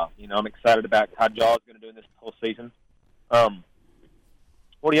 I'm excited about how Jaw's going to do in this whole season.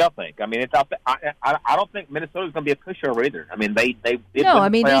 What do y'all think? I mean, I don't think Minnesota's going to be a pushover either. I mean, they no. I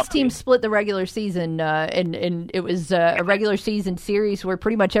mean, these teams split the regular season, and it was a regular season series where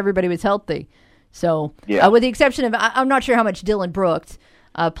pretty much everybody was healthy. So, with the exception of, I'm not sure how much Dylan Brooks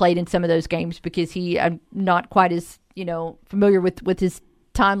played in some of those games because I'm not quite as familiar with his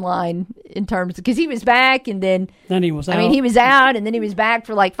timeline in terms because he was back and then he was out. I mean, he was out and then he was back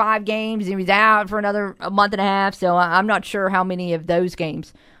for like 5 games and he was out for another month and a half. So I'm not sure how many of those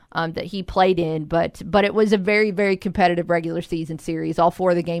games that he played in, but it was a very, very competitive regular season series. All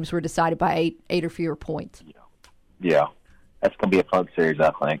 4 of the games were decided by 8 or fewer points. Yeah, that's going to be a fun series,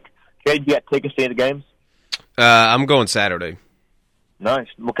 I think. Cade, you got tickets to any of the games? I'm going Saturday. Nice.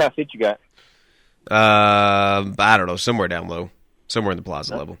 What kind of seat you got? I don't know, somewhere down low. Somewhere in the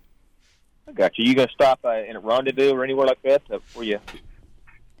plaza level. I got you. You going to stop in a Rendezvous or anywhere like that for you?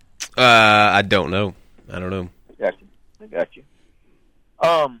 I don't know. I don't know. I got you.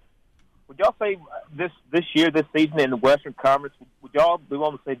 Would y'all say this year, this season in the Western Conference, would y'all be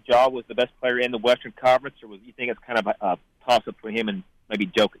willing to say Jaw was the best player in the Western Conference, or you think it's kind of a toss-up for him and maybe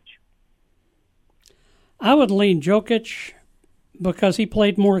Jokic? I would lean Jokic because he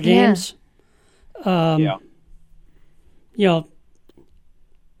played more games.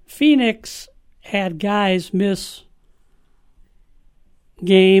 Phoenix had guys miss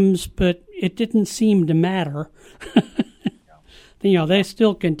games, but it didn't seem to matter. They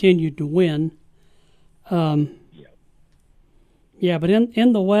still continued to win. But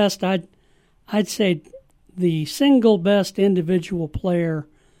in the West, I'd say the single best individual player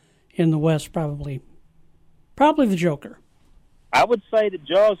in the West probably the Joker. I would say that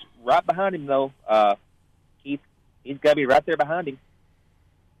Jaw's right behind him, though. He's got to be right there behind him.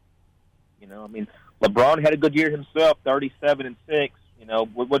 I mean, LeBron had a good year himself, 37 and 6.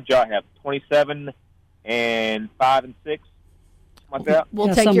 What did Jaw have? 27 and 5 and 6, like that.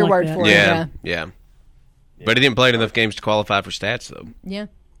 We'll take your word for it. Yeah. But he didn't play enough games to qualify for stats, though. Yeah.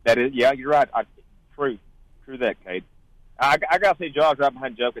 That is, you're right. True that, Cade. I gotta say, Jaw's right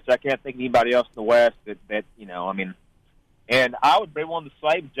behind Jokic. I can't think of anybody else in the West that I mean. And I would be willing to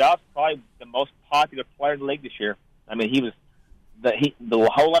say Jaw's probably the most popular player in the league this year. I mean, he was the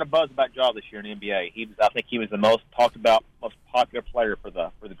whole lot of buzz about Jaw this year in the NBA. I think he was the most talked about, most popular player for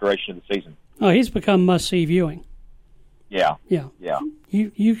the duration of the season. Oh, he's become must-see viewing. Yeah. You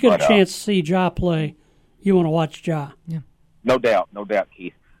get a chance to see Ja play. You want to watch Ja. Yeah. No doubt,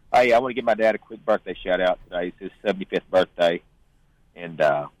 Keith. Hey, I want to give my dad a quick birthday shout-out today. It's his 75th birthday. And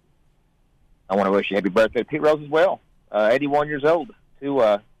I want to wish you happy birthday to Pete Rose as well. 81 years old. You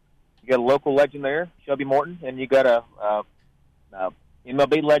got a local legend there, Shelby Morton, and you got a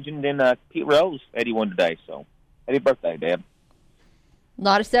MLB legend in Pete Rose, 81 today. So, happy birthday, Dad. A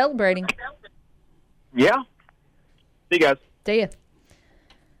lot of celebrating. Yeah. See you guys. See ya.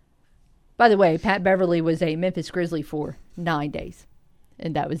 By the way, Pat Beverly was a Memphis Grizzly for 9 days.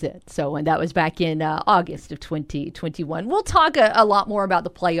 And that was it. And that was back in August of 2021. We'll talk a lot more about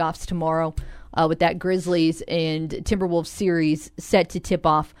the playoffs tomorrow with that Grizzlies and Timberwolves series set to tip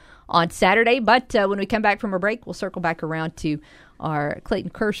off on Saturday. But when we come back from a break, we'll circle back around to our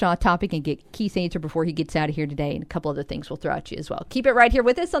Clayton Kershaw topic and get Keith's answer before he gets out of here today, and a couple other things we'll throw at you as well. Keep it right here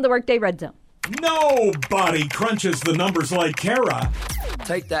with us on the Workday Redzone. Nobody crunches the numbers like Kara.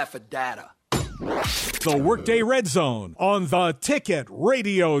 Take that for data. The Workday Redzone on the Ticket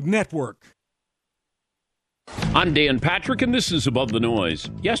Radio Network. I'm Dan Patrick, and this is Above the Noise.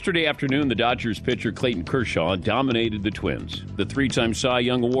 Yesterday afternoon, the Dodgers pitcher Clayton Kershaw dominated the Twins. The three-time Cy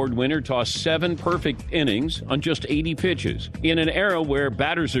Young Award winner tossed 7 perfect innings on just 80 pitches. In an era where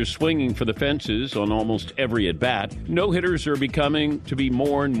batters are swinging for the fences on almost every at-bat, no-hitters are becoming to be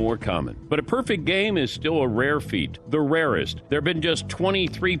more and more common. But a perfect game is still a rare feat, the rarest. There have been just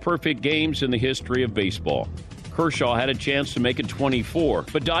 23 perfect games in the history of baseball. Kershaw had a chance to make it 24,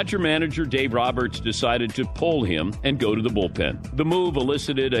 but Dodger manager Dave Roberts decided to pull him and go to the bullpen. The move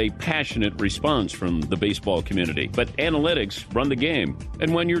elicited a passionate response from the baseball community, but analytics run the game.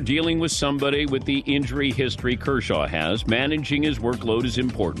 And when you're dealing with somebody with the injury history Kershaw has, managing his workload is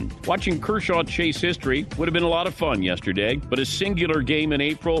important. Watching Kershaw chase history would have been a lot of fun yesterday, but a singular game in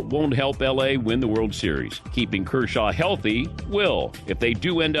April won't help LA win the World Series. Keeping Kershaw healthy will. If they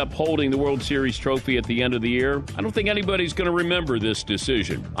do end up holding the World Series trophy at the end of the year, I don't think anybody's going to remember this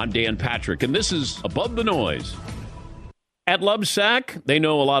decision. I'm Dan Patrick, and this is Above the Noise. At Lovesac, they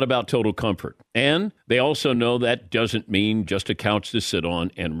know a lot about total comfort. And they also know that doesn't mean just a couch to sit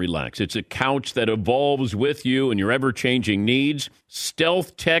on and relax. It's a couch that evolves with you and your ever-changing needs.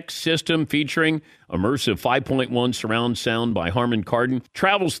 Stealth Tech system featuring immersive 5.1 surround sound by Harman Kardon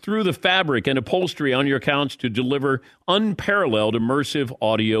travels through the fabric and upholstery on your couch to deliver unparalleled immersive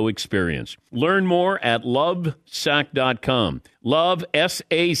audio experience. Learn more at lovesac.com. Love,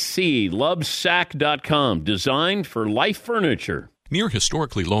 S-A-C, lovesac.com. Designed for life furniture. Near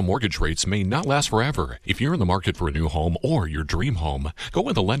historically low mortgage rates may not last forever. If you're in the market for a new home or your dream home, go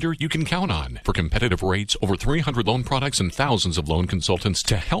with a lender you can count on. For competitive rates, over 300 loan products and thousands of loan consultants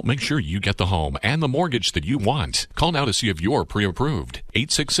to help make sure you get the home and the mortgage that you want. Call now to see if you're pre-approved.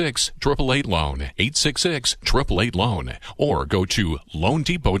 866-888-LOAN, 866-888-LOAN, or go to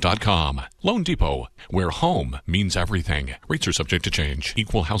loandepot.com. Loan Depot, where home means everything. Rates are subject to change.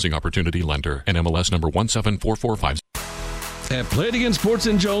 Equal housing opportunity lender. NMLS number 17445. At Play It Again Sports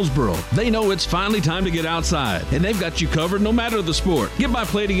in Jonesboro, they know it's finally time to get outside, and they've got you covered no matter the sport. Get by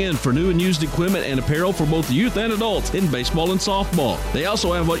Play It Again for new and used equipment and apparel for both youth and adults in baseball and softball. They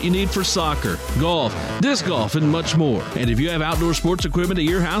also have what you need for soccer, golf, disc golf, and much more. And if you have outdoor sports equipment at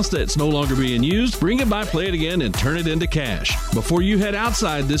your house that's no longer being used, bring it by Play It Again and turn it into cash. Before you head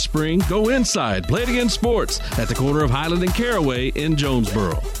outside this spring, go inside Play It Again Sports at the corner of Highland and Caraway in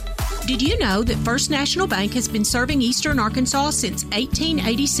Jonesboro. Did you know that First National Bank has been serving Eastern Arkansas since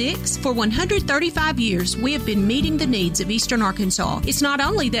 1886? For 135 years, we have been meeting the needs of Eastern Arkansas. It's not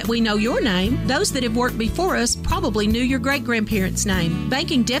only that we know your name, those that have worked before us probably knew your great-grandparents' name.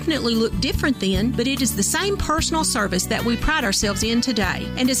 Banking definitely looked different then, but it is the same personal service that we pride ourselves in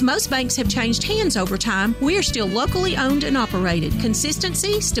today. And as most banks have changed hands over time, we are still locally owned and operated.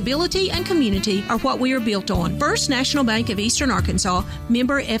 Consistency, stability, and community are what we are built on. First National Bank of Eastern Arkansas,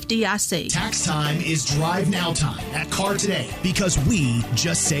 member FDIC. Tax time is drive now time at Car Today because we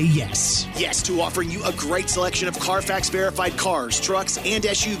just say yes. Yes to offering you a great selection of Carfax verified cars, trucks, and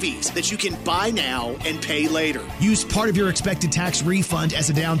SUVs that you can buy now and pay later. Use part of your expected tax refund as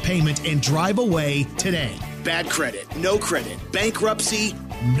a down payment and drive away today. Bad credit, no credit, bankruptcy,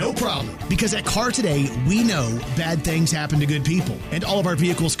 no problem. Because at Car Today, we know bad things happen to good people. And all of our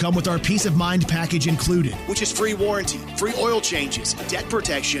vehicles come with our Peace of Mind package included, which is free warranty, free oil changes, debt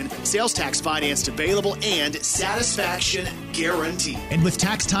protection, sales tax financed available, and satisfaction guarantee. And with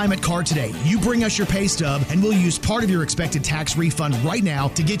tax time at Car Today, you bring us your pay stub and we'll use part of your expected tax refund right now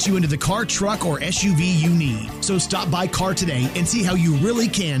to get you into the car, truck, or SUV you need. So stop by Car Today and see how you really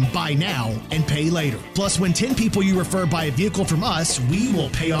can buy now and pay later. Plus, when 10 people you refer buy a vehicle from us, we will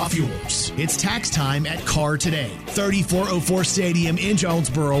pay off yours. It's tax time at Car Today. 3404 Stadium in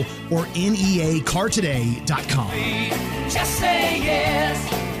Jonesboro or neacartoday.com. Just say yes.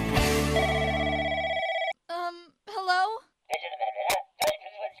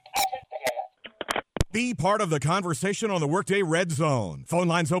 Be part of the conversation on the Workday Red Zone. Phone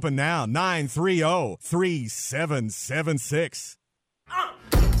lines open now, 930-3776. All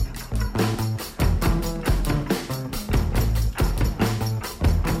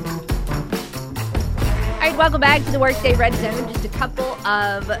right, welcome back to the Workday Red Zone. Just a couple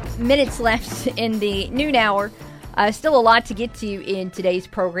of minutes left in the noon hour. Still a lot to get to in today's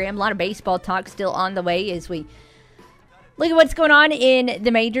program. A lot of baseball talk still on the way as we look at what's going on in the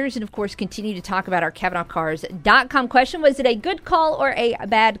majors and, of course, continue to talk about our CavanaughCars.com question. Was it a good call or a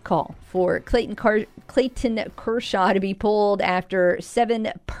bad call for Clayton Kershaw to be pulled after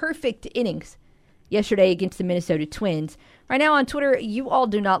 7 perfect innings yesterday against the Minnesota Twins? Right now on Twitter, you all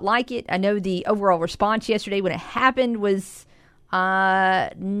do not like it. I know the overall response yesterday when it happened was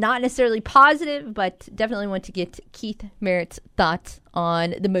not necessarily positive, but definitely want to get Keith Merritt's thoughts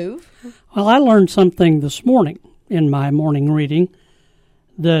on the move. Well, I learned something this morning in my morning reading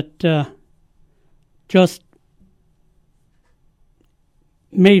that just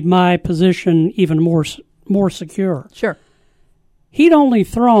made my position even more secure. Sure. He'd only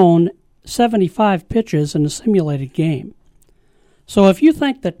thrown 75 pitches in a simulated game. So if you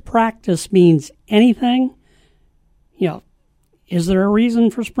think that practice means anything, is there a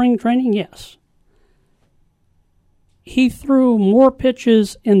reason for spring training? Yes. He threw more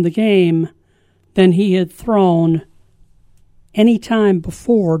pitches in the game than he had thrown any time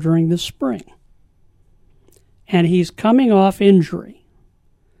before during the spring. And he's coming off injury.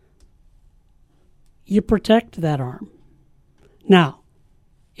 You protect that arm. Now,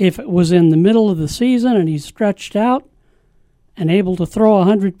 if it was in the middle of the season and he's stretched out and able to throw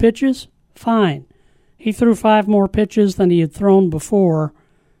 100 pitches, fine. He threw 5 more pitches than he had thrown before,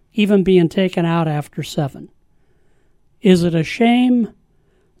 even being taken out after 7. Is it a shame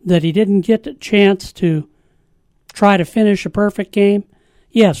that he didn't get a chance to try to finish a perfect game?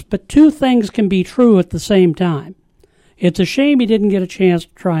 Yes, but 2 things can be true at the same time. It's a shame he didn't get a chance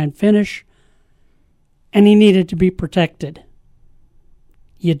to try and finish, and he needed to be protected.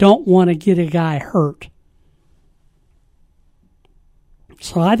 You don't want to get a guy hurt.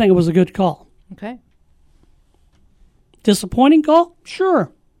 So I think it was a good call. Okay. Disappointing call?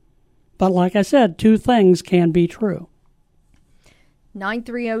 Sure. But like I said, 2 things can be true.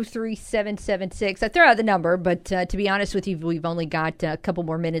 930-3776. I throw out the number, but to be honest with you, we've only got a couple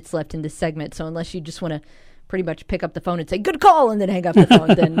more minutes left in this segment. So unless you just want to pretty much pick up the phone and say, good call, and then hang up the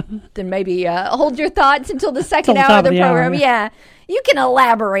phone, then maybe hold your thoughts until the second hour of the program. Yeah. You can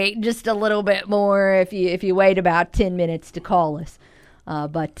elaborate just a little bit more if you wait about 10 minutes to call us.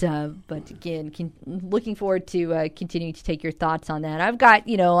 But again, looking forward to continuing to take your thoughts on that. I've got,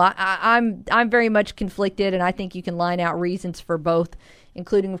 I'm very much conflicted, and I think you can line out reasons for both,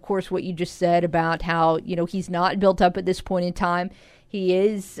 including, of course, what you just said about how, he's not built up at this point in time. He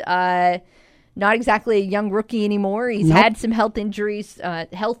is not exactly a young rookie anymore. He's had some health injuries,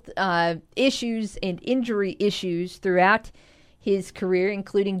 issues and injury issues throughout his career,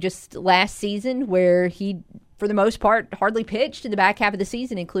 including just last season where he, for the most part, hardly pitched in the back half of the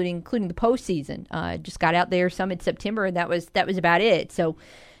season, including the postseason. Just got out there some in September, and that was about it. So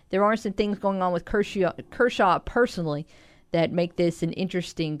there are some things going on with Kershaw personally that make this an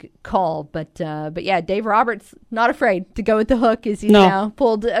interesting call. But yeah, Dave Roberts not afraid to go with the hook as he's now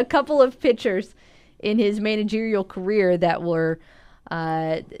pulled a couple of pitchers in his managerial career that were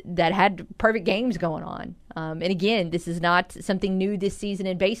that had perfect games going on. And again, this is not something new this season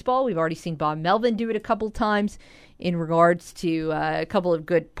in baseball. We've already seen Bob Melvin do it a couple times in regards to a couple of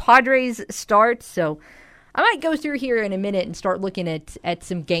good Padres starts. So I might go through here in a minute and start looking at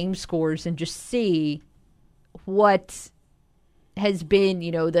some game scores and just see what has been,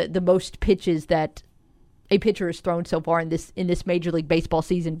 the most pitches that a pitcher has thrown so far in this Major League Baseball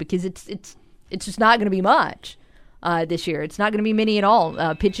season, because it's just not going to be much. This year. It's not going to be many at all,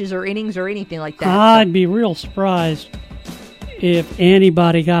 pitches or innings or anything like that. I'd be real surprised if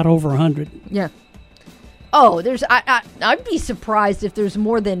anybody got over 100. Yeah. Oh, I'd be surprised if there's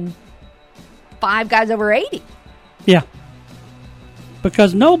more than 5 guys over 80. Yeah.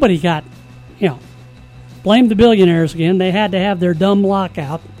 Because nobody got, blame the billionaires again. They had to have their dumb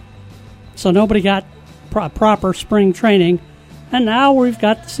lockout. So nobody got proper spring training. And now we've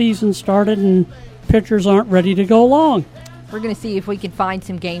got the season started and pitchers aren't ready to go long. We're going to see if we can find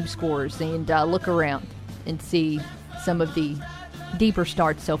some game scores and look around and see some of the deeper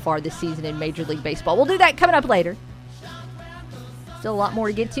starts so far this season in Major League Baseball. We'll do that coming up later. Still a lot more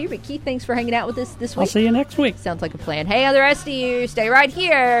to get to, but Keith, thanks for hanging out with us this week. I'll see you next week. Sounds like a plan. Hey, the rest of you, stay right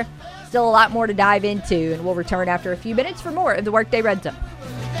here. Still a lot more to dive into, and we'll return after a few minutes for more of the Workday Red Zone.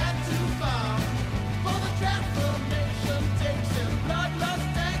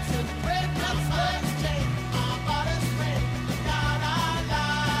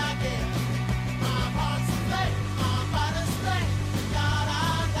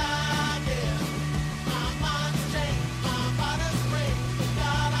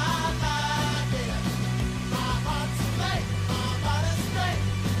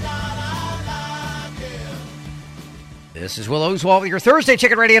 This is Will Oswald with your Thursday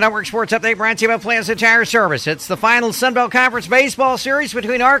Ticket Radio Network Sports Update brought to you by Plaza Tire Service. It's the final Sunbelt Conference baseball series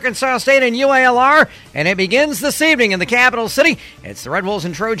between Arkansas State and UALR, and it begins this evening in the capital city. It's the Red Wolves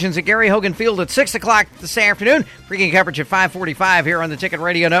and Trojans at Gary Hogan Field at 6 o'clock this afternoon. Pregame coverage at 5:45 here on the Ticket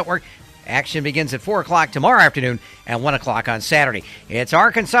Radio Network. Action begins at 4 o'clock tomorrow afternoon and 1 o'clock on Saturday. It's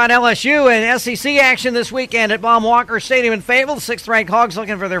Arkansas and LSU and SEC action this weekend at Baum Walker Stadium in Fayetteville. The 6th-ranked Hogs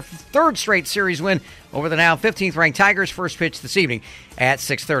looking for their third straight series win over the now 15th-ranked Tigers. First pitch this evening at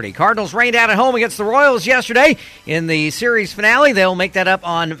 6:30. Cardinals rained out at home against the Royals yesterday in the series finale. They'll make that up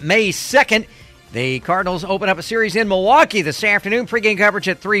on May 2nd. The Cardinals open up a series in Milwaukee this afternoon. Pre-game coverage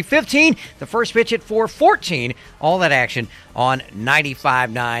at 3:15. The first pitch at 4:14. All that action on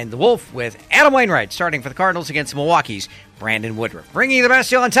 95.9 The Wolf with Adam Wainwright starting for the Cardinals against Milwaukee's Brandon Woodruff. Bringing you the best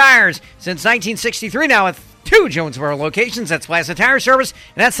deal on tires since 1963 now with 2 Jonesboro locations. That's Plaza Tire Service,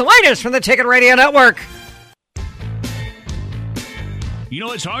 and that's the latest from the Ticket Radio Network. You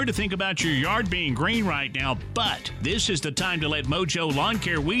know, it's hard to think about your yard being green right now, but this is the time to let Mojo Lawn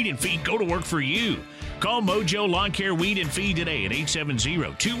Care Weed and Feed go to work for you. Call Mojo Lawn Care Weed and Feed today at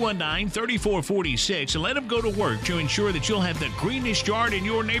 870-219-3446 and let them go to work to ensure that you'll have the greenest yard in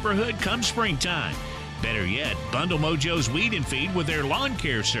your neighborhood come springtime. Better yet, bundle Mojo's Weed and Feed with their lawn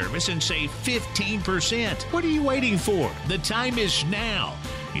care service and save 15%. What are you waiting for? The time is now.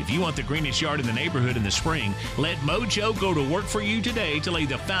 If you want the greenest yard in the neighborhood in the spring, let Mojo go to work for you today to lay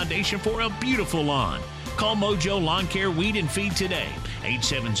the foundation for a beautiful lawn. Call Mojo Lawn Care Weed and Feed today.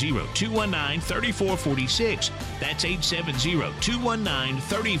 870-219-3446. That's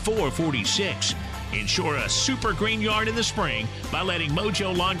 870-219-3446. Ensure a super green yard in the spring by letting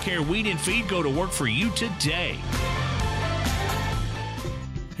Mojo Lawn Care Weed and Feed go to work for you today.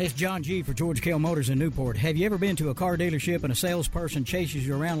 Hey, it's John G. for George Kell Motors in Newport. Have you ever been to a car dealership and a salesperson chases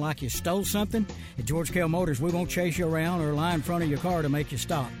you around like you stole something? At George Kell Motors, we won't chase you around or lie in front of your car to make you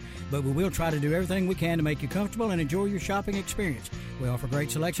stop. But we will try to do everything we can to make you comfortable and enjoy your shopping experience. We offer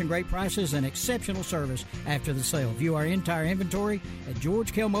great selection, great prices, and exceptional service after the sale. View our entire inventory at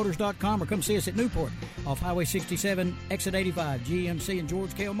GeorgeKellMotors.com or come see us at Newport off Highway 67, Exit 85. GMC and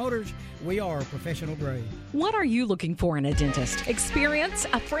George Kell Motors, we are professional grade. What are you looking for in a dentist? Experience,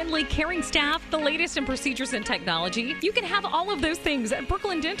 a friendly, caring staff, the latest in procedures and technology. You can have all of those things at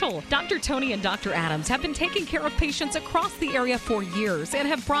Brooklyn Dental. Dr. Tony and Dr. Adams have been taking care of patients across the area for years and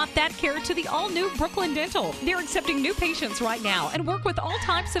have brought that care to the all-new Brooklyn Dental. They're accepting new patients right now and work with all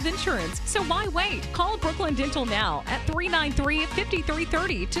types of insurance. So why wait? Call Brooklyn Dental now at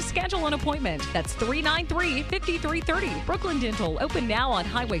 393-5330 to schedule an appointment. That's 393-5330. Brooklyn Dental, open now on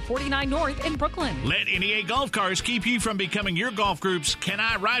Highway 49 North in Brooklyn. Let NEA Golf Cars keep you from becoming your golf group's Can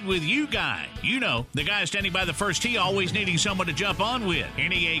I Ride With You guy. You know, the guy standing by the first tee always needing someone to jump on with.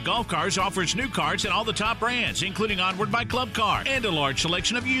 NEA Golf Cars offers new carts and all the top brands, including Onward by Club Car and a large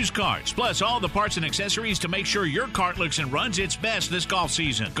selection of used carts, plus all the parts and accessories to make sure your cart looks and runs its best this golf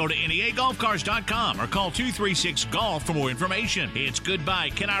season. Go to NEAGolfCars.com or call 236-GOLF for more information. It's goodbye,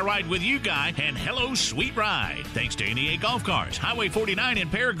 Can I Ride With You guy, and hello, sweet ride. Thanks to NEA Golf Cars, Highway 49 in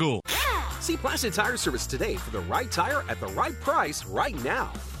Paragould. See Placid Tire Service today for the right tire at the right price right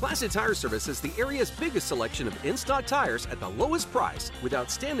now. Placid Tire Service is the area's biggest selection of in-stock tires at the lowest price with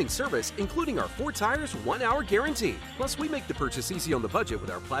outstanding service, including our 4 tires, 1-hour guarantee. Plus, we make the purchase easy on the budget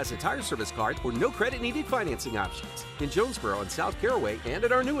with our Placid Tire Service card or no credit needed financing options. In Jonesboro and South Caraway and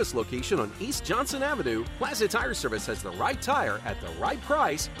at our newest location on East Johnson Avenue, Placid Tire Service has the right tire at the right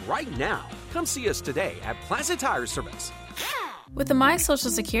price right now. Come see us today at Placid Tire Service. With the My Social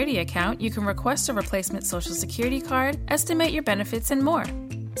Security account, you can request a replacement Social Security card, estimate your benefits, and more.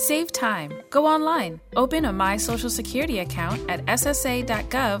 Save time. Go online. Open a My Social Security account at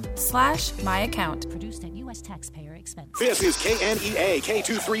ssa.gov/myaccount. Produced at U.S. taxpayer expense. This is KNEA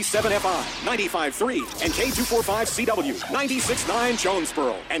K237FI 95.3 and K245CW 96.9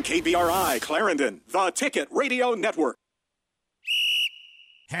 Jonesboro and KBRI Clarendon, the Ticket Radio Network.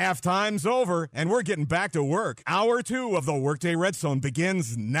 Halftime's over, and we're getting back to work. Hour 2 of the Workday Redzone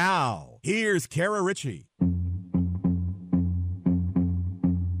begins now. Here's Kara Richey.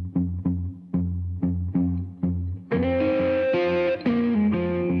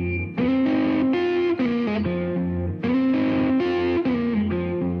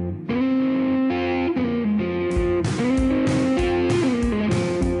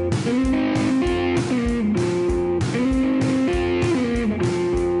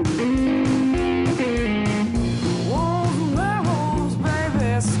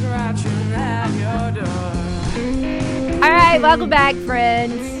 Welcome back,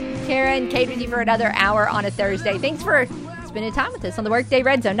 friends. Kara and Cade with you for another hour on a Thursday. Thanks for spending time with us on the Workday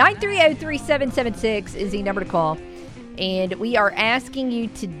Red Zone. 930-3776 is the number to call. And we are asking you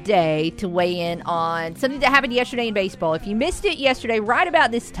today to weigh in on something that happened yesterday in baseball. If you missed it yesterday, right about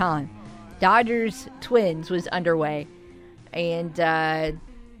this time, Dodgers-Twins was underway. And,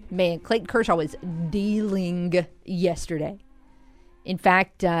 man, Clayton Kershaw was dealing yesterday. In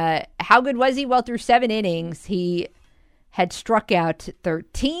fact, how good was he? Well, through 7 innings, he had struck out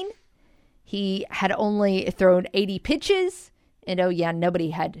 13. He had only thrown 80 pitches. And, nobody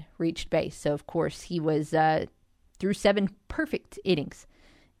had reached base. So, of course, he was through 7 perfect innings.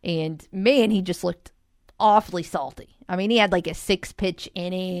 And, man, he just looked awfully salty. I mean, he had like a 6-pitch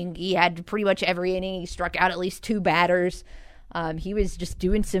inning. He had pretty much every inning. He struck out at least 2 batters. He was just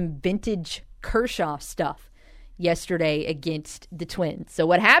doing some vintage Kershaw stuff yesterday against the Twins. So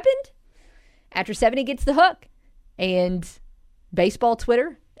what happened? After 7, he gets the hook. And baseball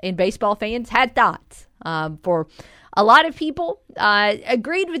Twitter and baseball fans had thoughts. For a lot of people,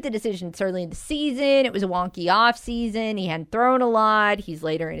 agreed with the decision. It's early in the season. It was a wonky off season. He hadn't thrown a lot. He's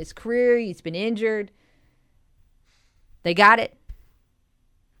later in his career. He's been injured. They got it.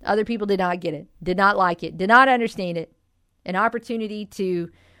 Other people did not get it. Did not like it. Did not understand it. An opportunity to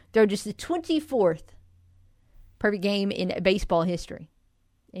throw just the 24th perfect game in baseball history.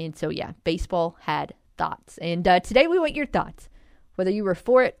 And so, baseball had thoughts. And today we want your thoughts, whether you were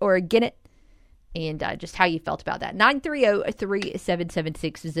for it or against it, and just how you felt about that.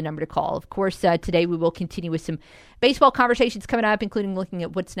 930-3776 is the number to call. Of course, today we will continue with some baseball conversations coming up, including looking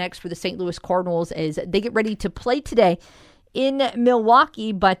at what's next for the St. Louis Cardinals as they get ready to play today in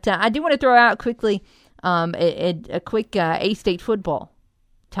Milwaukee. But I do want to throw out quickly a quick A-State football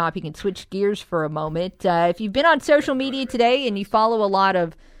topic and switch gears for a moment. If you've been on social media today and you follow a lot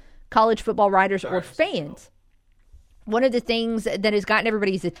of college football writers or fans, one of the things that has gotten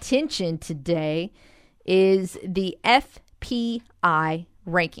everybody's attention today is the FPI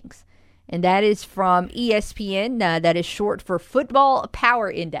rankings. And that is from ESPN. That is short for Football Power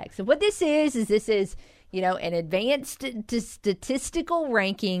Index. And what this is an advanced statistical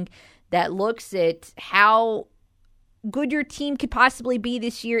ranking that looks at how good your team could possibly be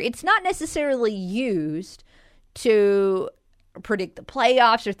this year. It's not necessarily used to predict the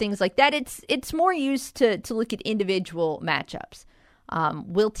playoffs or things like that. It's more used to look at individual matchups.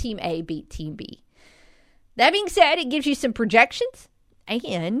 Will Team A beat Team B? That being said, it gives you some projections,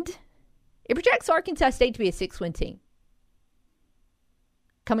 and it projects Arkansas State to be a 6-win team.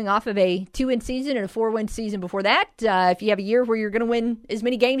 Coming off of a 2-win season and a 4-win season before that, if you have a year where you're going to win as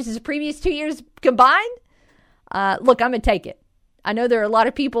many games as the previous 2 years combined, look, I'm going to take it. I know there are a lot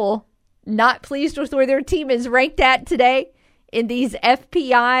of people not pleased with where their team is ranked at today in these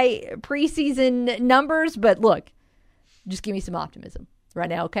FPI preseason numbers, but look, just give me some optimism right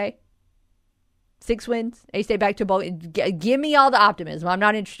now, okay? 6 wins, A-State back to a bowl. Give me all the optimism. I'm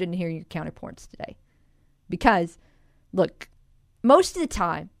not interested in hearing your counterpoints today. Because, look, most of the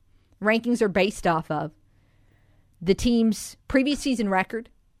time, rankings are based off of the team's previous season record,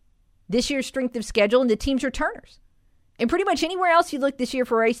 this year's strength of schedule, and the team's returners. And pretty much anywhere else you look this year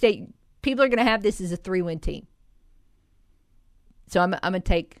for A-State, people are going to have this as a 3-win team. So I'm gonna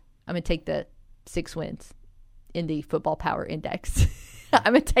take the 6 wins in the Football Power Index. I'm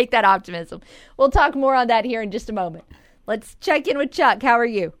gonna take that optimism. We'll talk more on that here in just a moment. Let's check in with Chuck. How are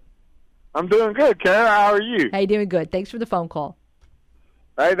you? I'm doing good, Kara. How are you? Hey, doing good. Thanks for the phone call.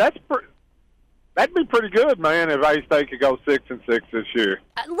 Hey, that'd be pretty good, man. If A-State could go 6-6 this year.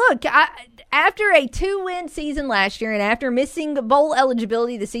 Look, after a 2-win season last year and after missing bowl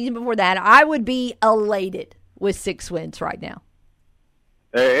eligibility the season before that, I would be elated with 6 wins right now.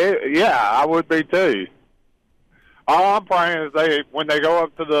 Yeah, I would be too. All I'm praying is when they go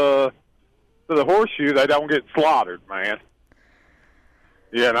up to the horseshoe, they don't get slaughtered, man.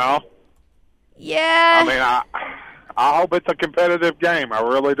 You know? Yeah. I mean, I hope it's a competitive game. I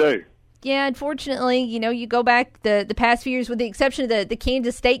really do. Yeah, unfortunately, you go back the past few years, with the exception of the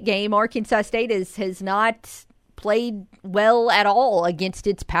Kansas State game, Arkansas State has not played well at all against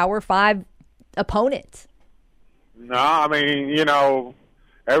its Power 5 opponents. No, I mean,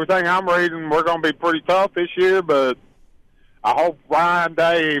 everything I'm reading, we're going to be pretty tough this year, but I hope Ryan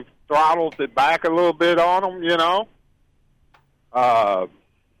Dave throttles it back a little bit on them,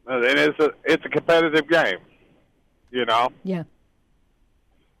 And it's a competitive game, Yeah.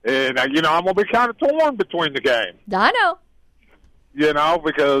 And, I'm going to be kind of torn between the games. I know.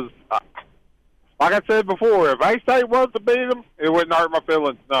 Because, like I said before, if A-State was to beat them, it wouldn't hurt my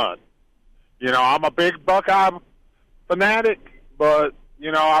feelings none. I'm a big Buckeye fanatic, but,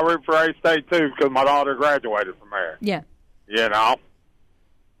 I root for A-State too because my daughter graduated from there. Yeah.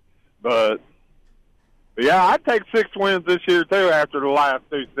 But yeah, I'd take 6 wins this year too after the last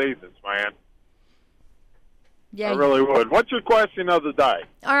 2 seasons, man. Yeah, I really would. What's your question of the day?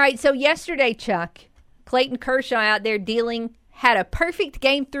 All right, so yesterday, Chuck, Clayton Kershaw out there had a perfect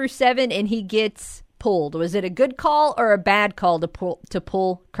game through 7, and he gets pulled. Was it a good call or a bad call to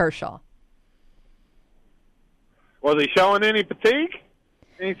pull Kershaw? Was he showing any fatigue?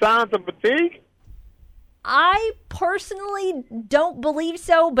 Any signs of fatigue? I personally don't believe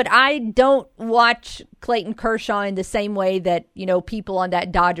so, but I don't watch Clayton Kershaw in the same way that, people on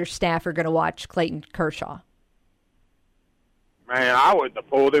that Dodgers staff are going to watch Clayton Kershaw. Man, I wouldn't have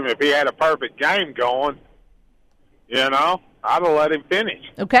pulled him if he had a perfect game going. I'd have let him finish.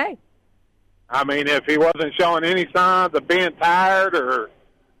 Okay. I mean, if he wasn't showing any signs of being tired or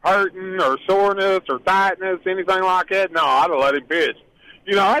hurting or soreness or tightness, anything like that, no, I'd have let him pitch.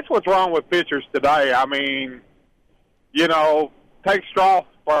 That's what's wrong with pitchers today. I mean, take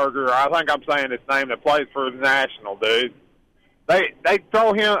Strasburger. I think I'm saying his name, that plays for the National, dude. They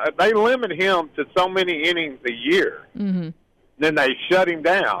throw him. They limit him to so many innings a year. Mm-hmm. Then they shut him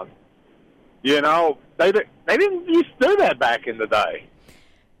down. They didn't used to do that back in the day.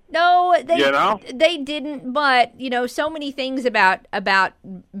 No, they didn't. But so many things about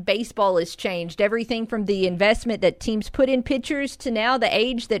baseball has changed. Everything from the investment that teams put in pitchers to now the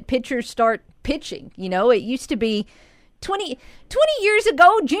age that pitchers start pitching. It used to be 20 years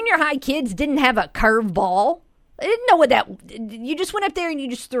ago, junior high kids didn't have a curveball. They didn't know what that. You just went up there and you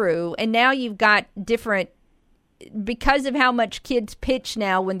just threw. And now you've got different. Because of how much kids pitch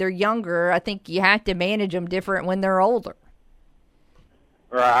now when they're younger, I think you have to manage them different when they're older.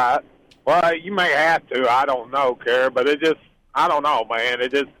 Right. Well, you may have to. I don't know, Kara, but I don't know, man.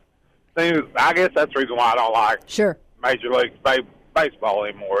 It just seems, I guess that's the reason why I don't like Major League Baseball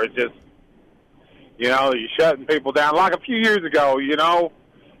anymore. It's just, you're shutting people down. Like a few years ago,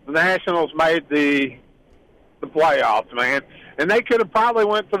 the Nationals made the playoffs, man, and they could have probably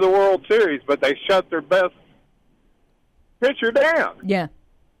went to the World Series, but they shut their best pitcher down. Yeah.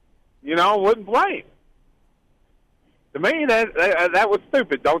 Wouldn't play him. To me, that was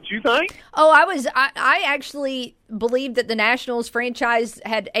stupid, don't you think? Oh, I actually believed that the Nationals franchise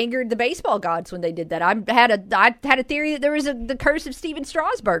had angered the baseball gods when they did that. I had a theory that there was the curse of Steven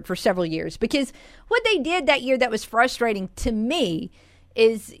Strasburg for several years, because what they did that year that was frustrating to me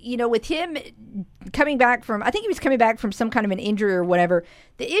is, with him coming back from, I think he was coming back from some kind of an injury or whatever.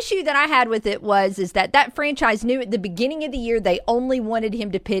 The issue that I had with it was that franchise knew at the beginning of the year they only wanted him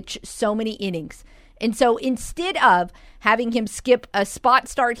to pitch so many innings. And so instead of having him skip a spot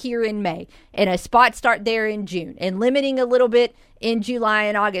start here in May and a spot start there in June and limiting a little bit in July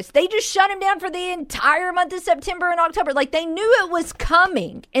and August, they just shut him down for the entire month of September and October. Like, they knew it was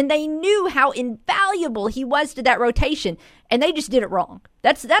coming, and they knew how invaluable he was to that rotation, and they just did it wrong.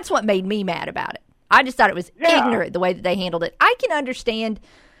 That's what made me mad about it. I just thought it was ignorant the way that they handled it. I can understand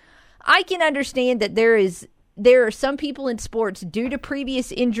that there are some people in sports, due to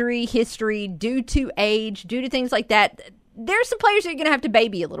previous injury history, due to age, due to things like that, there's some players that are going to have to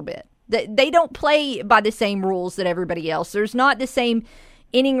baby a little bit. They don't play by the same rules that everybody else. There's not the same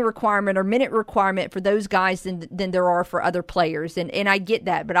inning requirement or minute requirement for those guys than there are for other players. And I get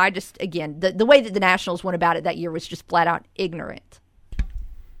that, but I just, again, the way that the Nationals went about it that year was just flat out ignorant.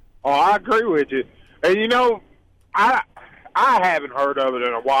 Oh, I agree with you. And, I haven't heard of it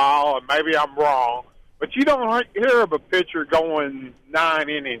in a while, and maybe I'm wrong, but you don't hear of a pitcher going 9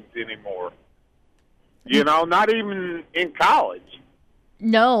 innings anymore. Not even in college.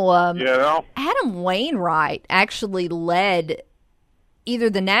 No. Adam Wainwright actually led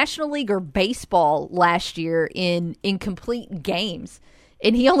either the National League or baseball last year in complete games,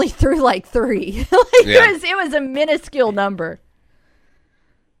 and he only threw like 3. It was a minuscule number.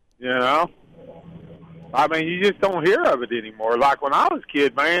 I mean, you just don't hear of it anymore. Like when I was a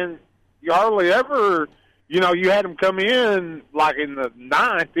kid, man, you hardly ever, you had him come in like in the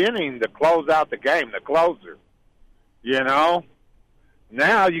 9th inning to close out the game, the closer.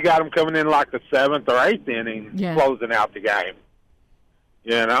 Now you got him coming in like the 7th or 8th inning, closing out the game.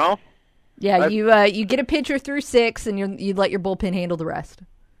 Yeah, you get a pitcher through 6, and you let your bullpen handle the rest.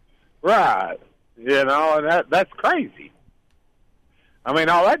 Right. And that's crazy. I mean,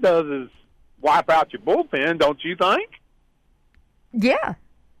 all that does is wipe out your bullpen, don't you think? Yeah.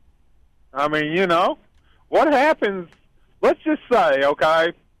 I mean, what happens, let's just say,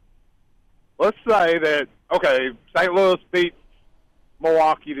 that, St. Louis beats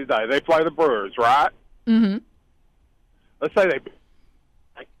Milwaukee today. They play the Brewers, right? Mm-hmm. Let's say they...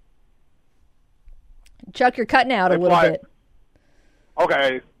 Chuck, you're cutting out a little bit.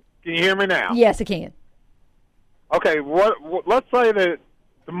 Okay. Can you hear me now? Yes, I can. Okay, let's say that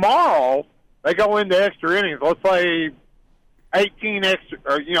tomorrow they go into extra innings. Let's say 18 extra,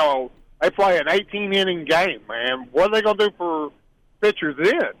 or They play an 18-inning game, man. What are they going to do for pitchers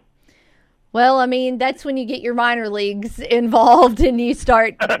then? Well, I mean, that's when you get your minor leagues involved and you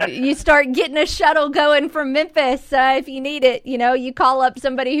start getting a shuttle going from Memphis if you need it. You know, you call up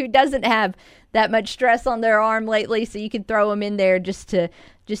somebody who doesn't have that much stress on their arm lately, so you can throw them in there just to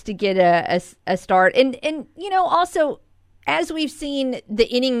get a start. And you know, also, as we've seen the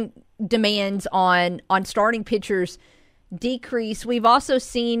inning demands on starting pitchers decrease, we've also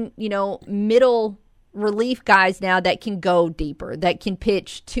seen, you know, middle relief guys now that can go deeper, that can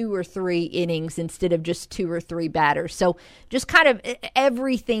pitch 2 or 3 innings instead of just 2 or 3 batters. So just kind of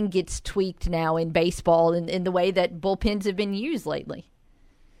everything gets tweaked now in baseball in the way that bullpens have been used lately.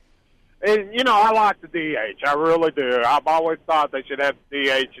 And, you know, I like the DH. I really do. I've always thought they should have the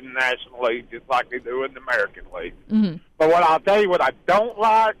DH in the National League just like they do in the American League. Mm-hmm. But what I'll tell you what I don't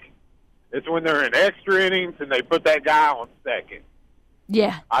like is when they're in extra innings and they put that guy on second.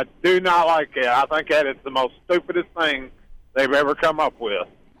 Yeah. I do not like it. I think that is the most stupidest thing they've ever come up with.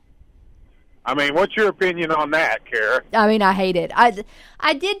 I mean, what's your opinion on that, Kara? I mean, I hate it. I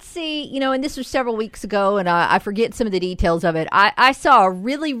did see, you know, and this was several weeks ago, and I forget some of the details of it. I saw a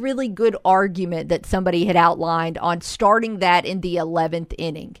really, really good argument that somebody had outlined on starting that in the 11th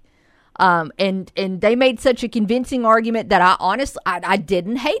inning. And they made such a convincing argument that I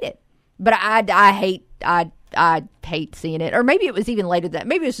didn't hate it. But I hate seeing it. Or maybe it was even later than that.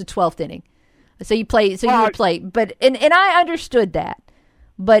 Maybe it was the 12th inning. So you play, but and I understood that.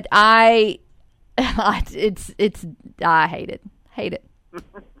 But I hate it. Hate it.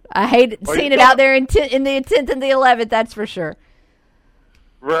 I hate seeing it out there in the 10th and the 11th, that's for sure.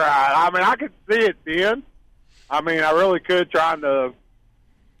 Right. I mean, I could see it then. I mean, I really could, trying to,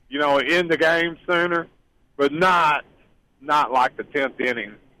 you know, end the game sooner, but not like the 10th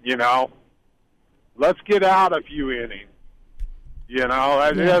inning, you know. Let's get out a few innings, you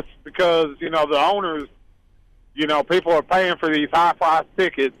know. Just because, you know, the owners, you know, people are paying for these high-price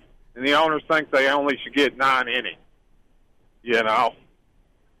tickets, and the owners think they only should get 9 innings, you know.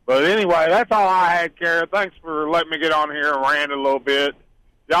 But anyway, that's all I had, Kara. Thanks for letting me get on here and rant a little bit.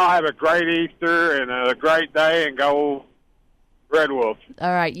 Y'all have a great Easter and a great day, and go Red Wolves.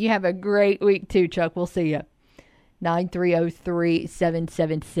 All right. You have a great week, too, Chuck. We'll see you.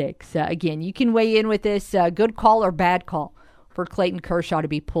 930-3776. Again, you can weigh in with this. Good call or bad call for Clayton Kershaw to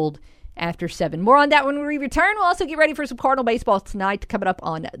be pulled after 7. More on that when we return. We'll also get ready for some Cardinal baseball tonight coming up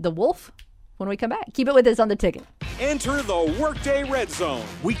on The Wolf when we come back. Keep it with us on The Ticket. Enter the Workday Red Zone.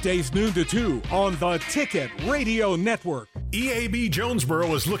 Weekdays noon to 2 on The Ticket Radio Network. EAB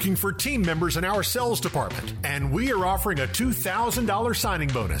Jonesboro is looking for team members in our sales department, and we are offering a $2,000 signing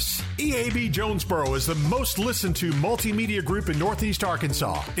bonus. EAB Jonesboro is the most listened to multimedia group in Northeast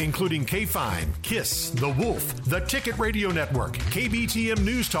Arkansas, including K-Fine, KISS, The Wolf, The Ticket Radio Network, KBTM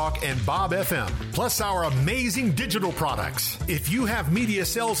News Talk, and Bob FM, plus our amazing digital products. If you have media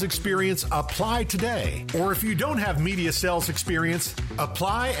sales experience, apply today. Or if you don't have media sales experience,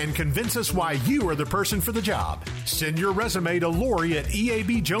 apply and convince us why you are the person for the job. Send your resume to Lori at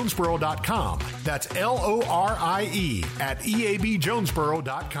eabjonesboro.com. That's Lorie at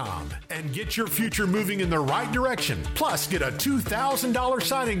eabjonesboro.com. And get your future moving in the right direction. Plus, get a $2,000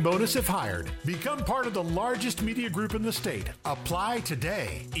 signing bonus if hired. Become part of the largest media group in the state. Apply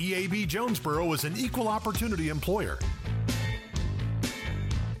today. EAB Jonesboro is an equal opportunity employer.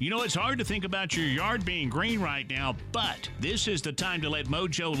 You know, it's hard to think about your yard being green right now, but this is the time to let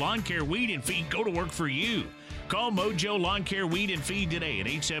Mojo Lawn Care Weed and Feed go to work for you. Call Mojo Lawn Care Weed and Feed today at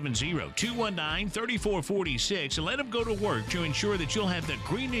 870-219-3446 and let them go to work to ensure that you'll have the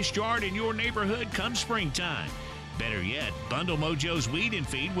greenest yard in your neighborhood come springtime. Better yet, bundle Mojo's Weed and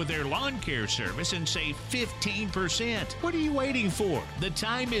Feed with their lawn care service and save 15%. What are you waiting for? The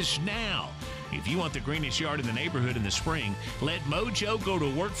time is now. If you want the greenest yard in the neighborhood in the spring, let Mojo go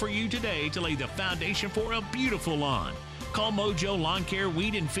to work for you today to lay the foundation for a beautiful lawn. Call Mojo Lawn Care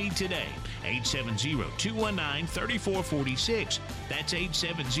Weed and Feed today, 870-219-3446. That's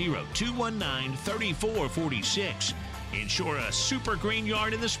 870-219-3446. Ensure a super green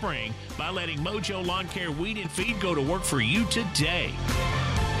yard in the spring by letting Mojo Lawn Care Weed and Feed go to work for you today.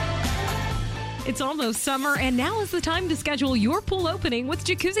 It's almost summer, and now is the time to schedule your pool opening with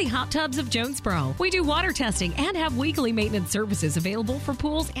Jacuzzi Hot Tubs of Jonesboro. We do water testing and have weekly maintenance services available for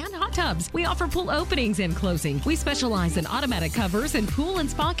pools and hot tubs. We offer pool openings and closing. We specialize in automatic covers and pool and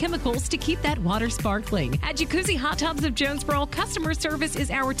spa chemicals to keep that water sparkling. At Jacuzzi Hot Tubs of Jonesboro, customer service is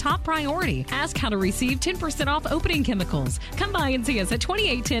our top priority. Ask how to receive 10% off opening chemicals. Come by and see us at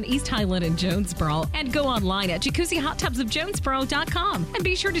 2810 East Highland in Jonesboro, and go online at jacuzzihottubsofjonesboro.com. And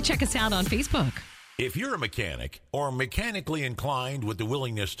be sure to check us out on Facebook. If you're a mechanic or mechanically inclined with the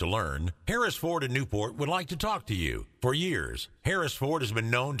willingness to learn, Harris Ford in Newport would like to talk to you. For years, Harris Ford has been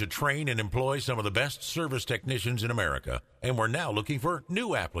known to train and employ some of the best service technicians in America, and we're now looking for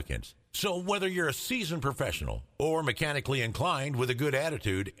new applicants. So whether you're a seasoned professional or mechanically inclined with a good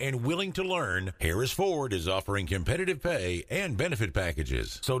attitude and willing to learn, Harris Ford is offering competitive pay and benefit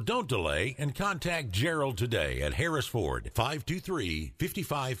packages. So don't delay and contact Gerald today at Harris Ford,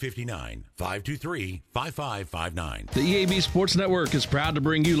 523-5559, 523-5559. The EAB Sports Network is proud to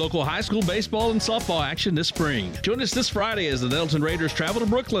bring you local high school baseball and softball action this spring. Join us this Friday as the Nettleton Raiders travel to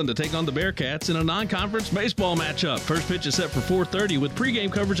Brooklyn to take on the Bearcats in a non-conference baseball matchup. First pitch is set for 4:30 with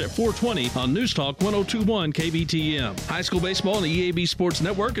pregame coverage at 4:20 on News Talk 102.1 KBTM. High school baseball on the EAB Sports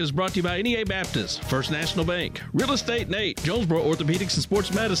Network is brought to you by NEA Baptist, First National Bank, Real Estate Nate, Jonesboro Orthopedics and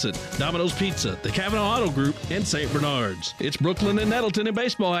Sports Medicine, Domino's Pizza, the Kavanaugh Auto Group, and St. Bernard's. It's Brooklyn and Nettleton in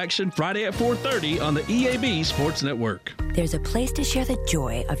baseball action Friday at 4:30 on the EAB Sports Network. There's a place to share the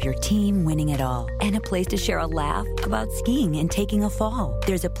joy of your team winning it all, and a place to share a laugh about skiing and taking a fall.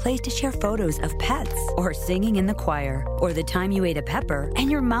 There's a place to share photos of pets, or singing in the choir, or the time you ate a pepper and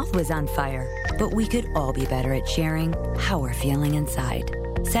your mouth was on fire. But we could all be better at sharing how we're feeling inside.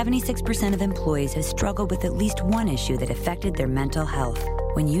 76% of employees have struggled with at least one issue that affected their mental health.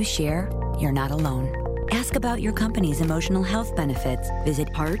 When you share, you're not alone. Ask about your company's emotional health benefits.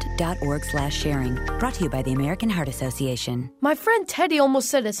 Visit heart.org/sharing. Brought to you by the American Heart Association. My friend Teddy almost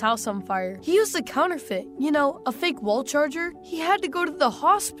set his house on fire. He used a counterfeit, a fake wall charger. He had to go to the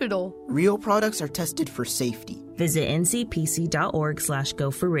hospital. Real products are tested for safety. Visit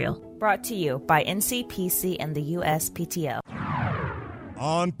ncpc.org/go4real. Brought to you by NCPC and the USPTO.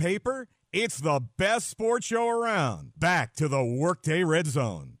 On paper, it's the best sports show around. Back to the Workday Red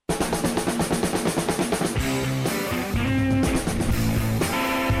Zone.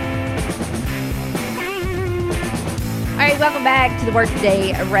 All right, welcome back to the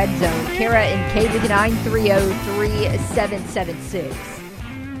Workday Red Zone. Kara and Cade with 930-3776.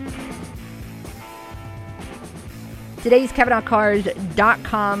 Today's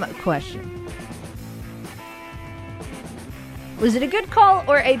KavanaughCars.com question. Was it a good call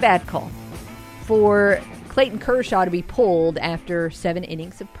or a bad call for Clayton Kershaw to be pulled after 7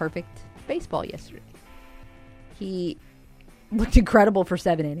 innings of perfect baseball yesterday? He looked incredible for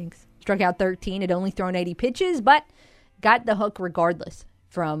 7 innings. Struck out 13, had only thrown 80 pitches, but got the hook regardless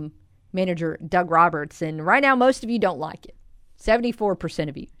from manager Doug Roberts. And right now, most of you don't like it. 74%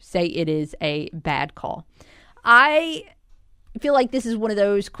 of you say it is a bad call. I feel like this is one of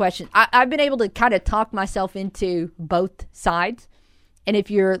those questions. I've been able to kind of talk myself into both sides. And if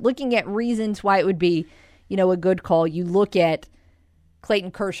you're looking at reasons why it would be, a good call, you look at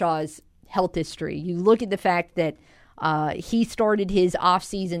Clayton Kershaw's health history. You look at the fact that he started his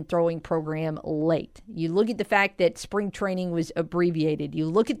off-season throwing program late. You look at the fact that spring training was abbreviated. You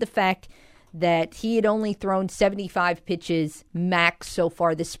look at the fact that he had only thrown 75 pitches max so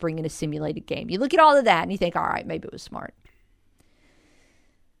far this spring in a simulated game. You look at all of that and you think, all right, maybe it was smart.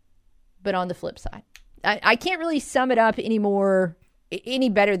 But on the flip side, I can't really sum it up any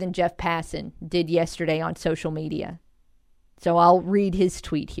better than Jeff Passan did yesterday on social media. So I'll read his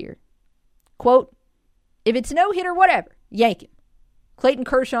tweet here. Quote, "If it's no hit or whatever, yank him. Clayton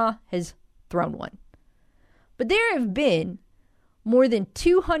Kershaw has thrown one. But there have been more than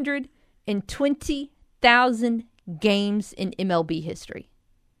 220,000 games in MLB history.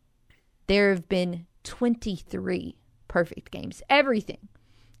 There have been 23 perfect games. Everything,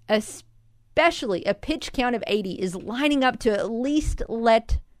 especially a pitch count of 80, is lining up to at least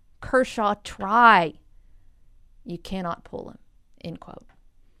let Kershaw try. You cannot pull him," end quote.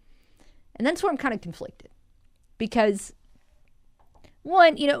 And that's where I'm kind of conflicted. Because,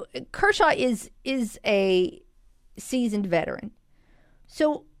 one, Kershaw is a seasoned veteran.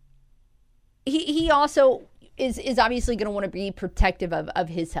 So he also is obviously going to want to be protective of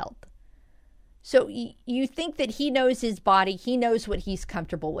his health. So you think that he knows his body, he knows what he's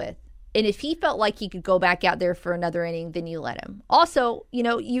comfortable with. And if he felt like he could go back out there for another inning, then you let him. Also,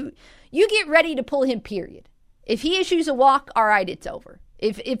 you get ready to pull him, period. If he issues a walk, all right, it's over.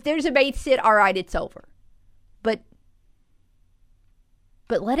 If there's a base hit, all right, it's over. But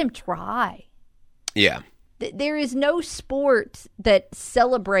let him try. Yeah. There is no sport that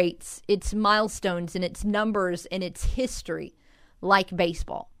celebrates its milestones and its numbers and its history like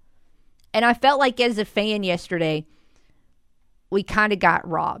baseball. And I felt like as a fan yesterday, we kind of got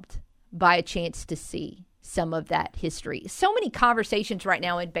robbed by a chance to see some of that history. So many conversations right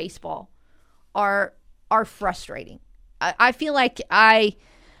now in baseball are frustrating. I feel like I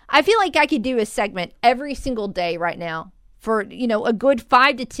could do a segment every single day right now for, a good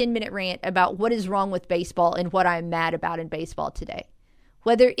 5 to 10 minute rant about what is wrong with baseball and what I'm mad about in baseball today.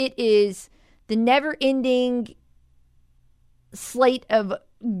 Whether it is the never-ending slate of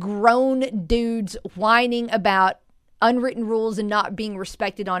grown dudes whining about unwritten rules and not being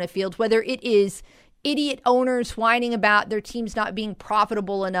respected on a field, whether it is idiot owners whining about their teams not being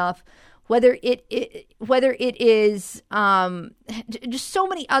profitable enough, whether it is just so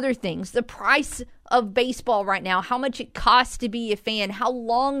many other things, the price of baseball right now, how much it costs to be a fan, how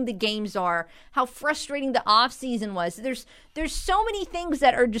long the games are, how frustrating the off season was. There's so many things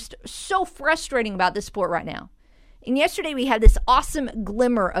that are just so frustrating about this sport right now. And yesterday we had this awesome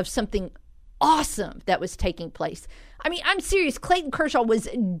glimmer of something awesome that was taking place. I mean, I'm serious. Clayton Kershaw was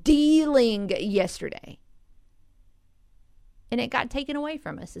dealing yesterday. And it got taken away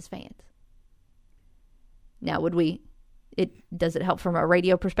from us as fans. Now, does it help from a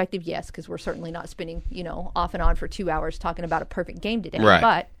radio perspective? Yes, because we're certainly not spending, off and on for 2 hours talking about a perfect game today.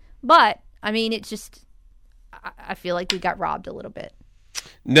 Right. But I mean, it's just, I feel like we got robbed a little bit.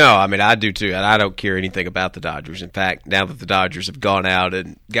 No, I mean, I do too, and I don't care anything about the Dodgers. In fact, now that the Dodgers have gone out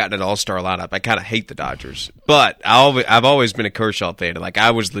and gotten an all-star lineup, I kind of hate the Dodgers. But I've always been a Kershaw fan. Like,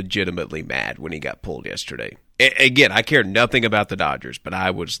 I was legitimately mad when he got pulled yesterday. Again, I care nothing about the Dodgers, but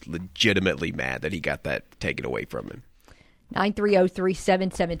I was legitimately mad that he got that taken away from him.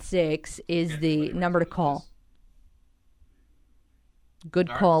 930-3776 is the number to call. Good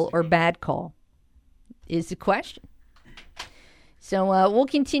call or bad call is the question. So we'll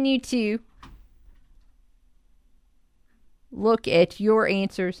continue to look at your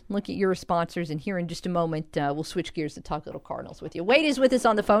answers, look at your responses, and here in just a moment, we'll switch gears to talk little Cardinals with you. Wade is with us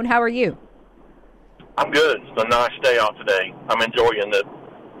on the phone. How are you? I'm good. It's a nice day out today. I'm enjoying it.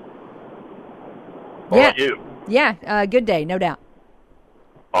 How about you? Yeah, good day, no doubt.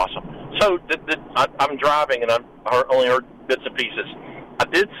 Awesome. So I'm driving, and I've only heard bits and pieces. I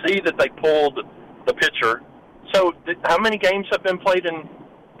did see that they pulled the pitcher. So how many games have been played in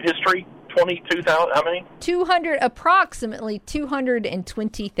history? 22,000? How many? Approximately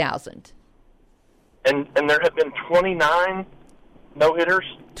 220,000. And there have been 29 no-hitters?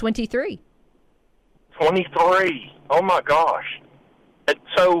 23. 23. Oh, my gosh. And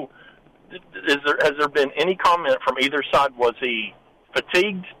so has there been any comment from either side? Was he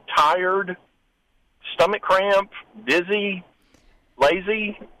fatigued, tired, stomach cramp, dizzy?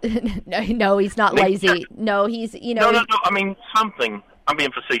 Lazy? No, he's not lazy. No, he's, No, I mean, something. I'm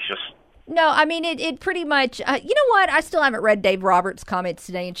being facetious. No, I mean, it pretty much, you know what? I still haven't read Dave Roberts' comments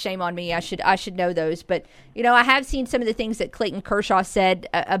today, and shame on me. I should know those. But, I have seen some of the things that Clayton Kershaw said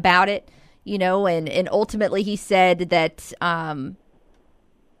about it, and ultimately he said that,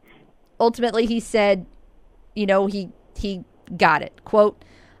 he got it. Quote,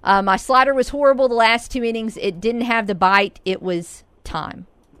 my slider was horrible the last 2 innings. It didn't have the bite. It was time.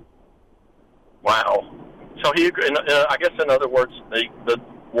 Wow. So he, I guess in other words, the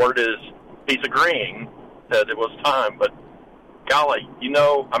word is he's agreeing that it was time. But golly,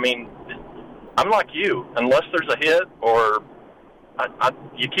 I mean, I'm like you. Unless there's a hit or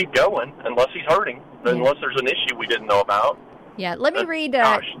you keep going, unless he's hurting, unless there's an issue we didn't know about. Yeah. Let me read.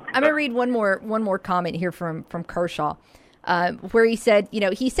 I'm going to read one more comment here from Kershaw. Where he said,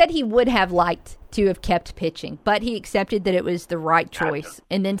 he would have liked to have kept pitching, but he accepted that it was the right choice.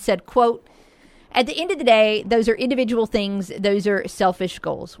 And then said, quote, at the end of the day, those are individual things. Those are selfish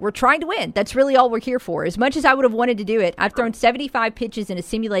goals. We're trying to win. That's really all we're here for. As much as I would have wanted to do it, I've thrown 75 pitches in a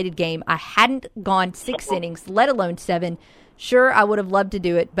simulated game. I hadn't gone 6 innings, let alone 7. Sure, I would have loved to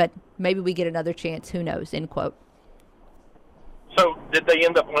do it, but maybe we get another chance. Who knows? End quote. So did they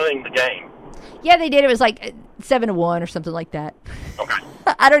end up winning the game? Yeah, they did. It was like 7-1 or something like that. Okay.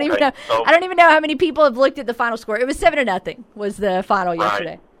 I don't even know. So, I don't even know how many people have looked at the final score. It was 7-0 was the final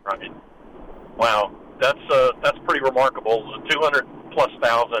yesterday. Right. Wow, that's pretty remarkable.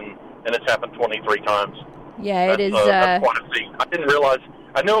 200,000+, and it's happened 23 times. Yeah, it is. That's quite a feat. I didn't realize.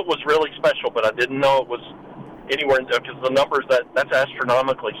 I knew it was really special, but I didn't know it was anywhere because the numbers that's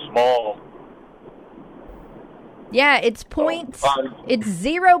astronomically small. Yeah, it's points. It's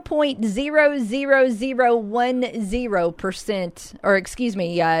 0.00010%, or excuse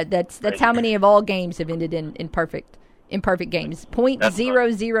me. That's how many of all games have ended in perfect games.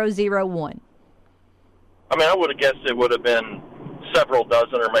 0.0001. I mean, I would have guessed it would have been several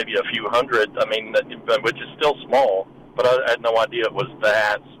dozen or maybe a few hundred. I mean, which is still small, but I had no idea it was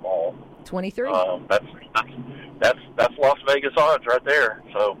that small. 23. That's Las Vegas odds right there.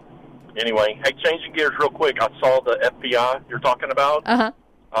 So. Anyway, hey, changing gears real quick. I saw the FBI you're talking about. Uh-huh.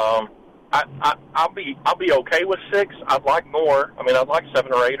 I'll be okay with 6. I'd like more. I mean, I'd like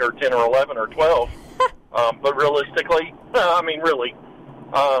 7 or 8 or 10 or 11 or 12. But realistically, really.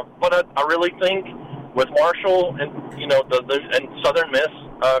 But I really think with Marshall and, and Southern Miss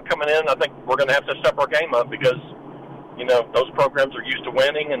coming in, I think we're going to have to step our game up because, those programs are used to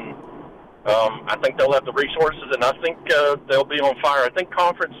winning, and I think they'll have the resources, and I think they'll be on fire. I think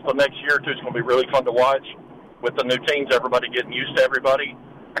conference the next year or two is going to be really fun to watch with the new teams, everybody getting used to everybody.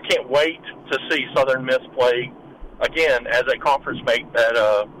 I can't wait to see Southern Miss play again as a conference mate at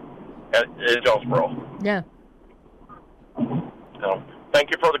Jonesboro. Yeah.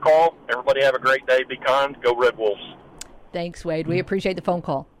 Thank you for the call. Everybody have a great day. Be kind. Go Red Wolves. Thanks, Wade. We appreciate the phone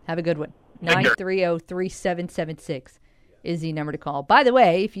call. Have a good one. 930-3776 is the number to call. By the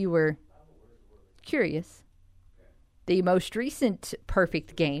way, if you were curious, the most recent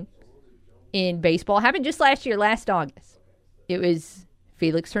perfect game in baseball happened just last August. It was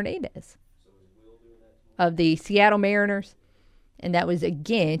Felix Hernandez of the Seattle Mariners, and that was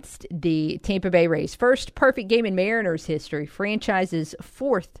against the Tampa Bay Rays. First perfect game in Mariners history, franchise's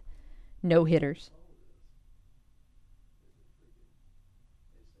fourth no-hitters.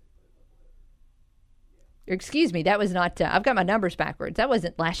 Excuse me, that was not, I've got my numbers backwards. That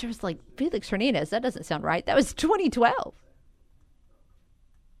wasn't last year. It was like Felix Hernandez. That doesn't sound right. That was 2012.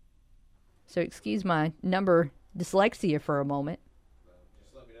 So excuse my number dyslexia for a moment,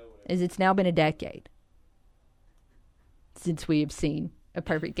 as it's now been a decade since we have seen a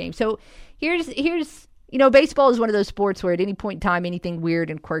perfect game. So here's baseball is one of those sports where at any point in time, anything weird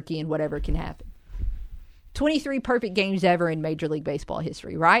and quirky and whatever can happen. 23 perfect games ever in Major League Baseball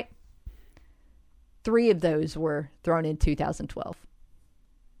history, right? 3 of those were thrown in 2012.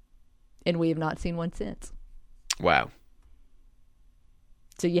 And we have not seen one since. Wow.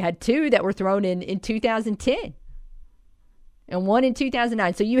 So you had 2 that were thrown in 2010. And 1 in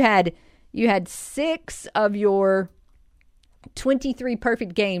 2009. So you had 6 of your 23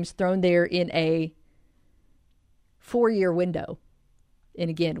 perfect games thrown there in a 4-year window.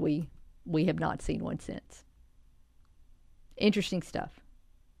 And again, we have not seen one since. Interesting stuff.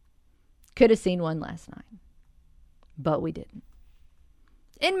 Could have seen one last night, but we didn't.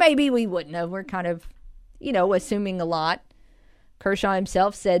 And maybe we wouldn't have. We're kind of, assuming a lot. Kershaw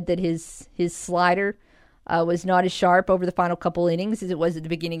himself said that his slider was not as sharp over the final couple innings as it was at the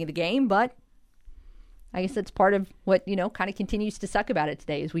beginning of the game, but I guess that's part of what, kind of continues to suck about it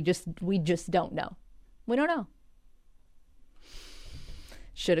today is we just don't know. We don't know.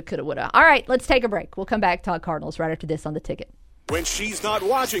 Shoulda, coulda, woulda. All right, let's take a break. We'll come back, talk Cardinals right after this on The Ticket. When she's not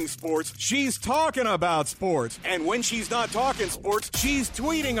watching sports, she's talking about sports. And when she's not talking sports, she's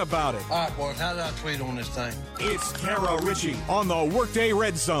tweeting about it. All right, boys, how did I tweet on this thing? It's Kara Richey on the Workday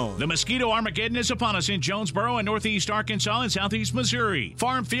Red Zone. The mosquito Armageddon is upon us in Jonesboro and northeast Arkansas and southeast Missouri.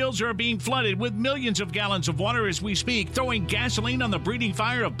 Farm fields are being flooded with millions of gallons of water as we speak, throwing gasoline on the breeding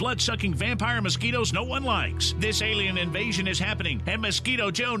fire of blood-sucking vampire mosquitoes no one likes. This alien invasion is happening, and Mosquito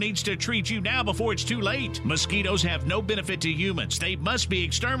Joe needs to treat you now before it's too late. Mosquitoes have no benefit to humans. They must be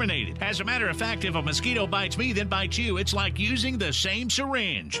exterminated. As a matter of fact, if a mosquito bites me, then bites you, it's like using the same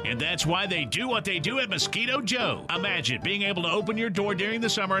syringe. And that's why they do what they do at Mosquito Joe. Imagine being able to open your door during the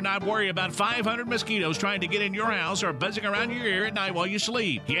summer and not worry about 500 mosquitoes trying to get in your house or buzzing around your ear at night while you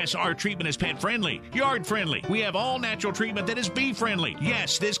sleep. Yes, our treatment is pet-friendly, yard-friendly. We have all-natural treatment that is bee-friendly.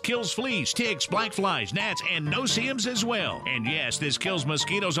 Yes, this kills fleas, ticks, black flies, gnats, and no-see-ums as well. And yes, this kills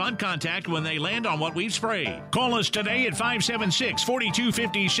mosquitoes on contact when they land on what we've sprayed. Call us today at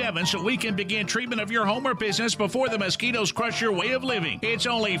 576-4257 so we can begin treatment of your home or business before the mosquitoes crush your way of living. It's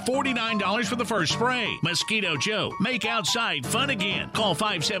only $49 for the first spray. Mosquito Joe, make outside fun again. Call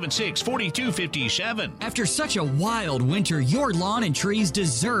 576-4257. After such a wild winter, your lawn and trees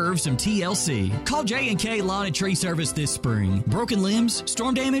deserve some TLC. Call J&K Lawn and Tree Service this spring. Broken limbs,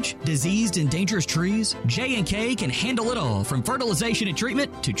 storm damage, diseased and dangerous trees, J&K can handle it all, from fertilization and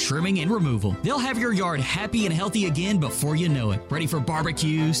treatment to trimming and removal. They'll have your yard happy and healthy again before you know it. Ready for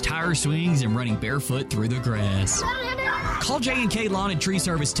barbecues, tire swings, and running barefoot through the grass. Call J&K Lawn and Tree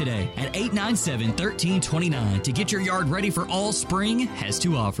Service today at 897-1329 to get your yard ready for all spring has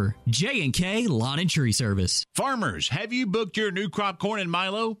to offer. J&K Lawn and Tree Service. Farmers, have you booked your new crop corn and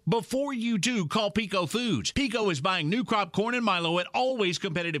milo? Before you do, call Pico Foods. Pico is buying new crop corn and milo at always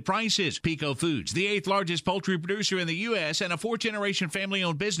competitive prices. Pico Foods, the 8th largest poultry producer in the U.S. and a 4th-generation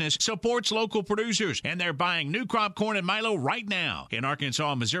family-owned business, supports local producers, and they're buying new crop corn and milo right now. In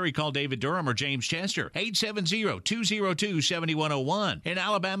Arkansas and Missouri, call David Durham or James Chester, 870-202 602-7101. In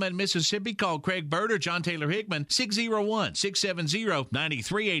Alabama and Mississippi, call Craig Bird or John Taylor Hickman,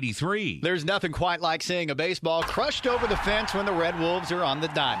 601-670-9383. There's nothing quite like seeing a baseball crushed over the fence when the Red Wolves are on the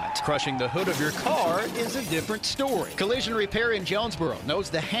diamond. Crushing the hood of your car is a different story. Collision Repair in Jonesboro knows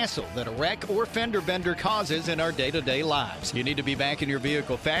the hassle that a wreck or fender bender causes in our day-to-day lives. You need to be back in your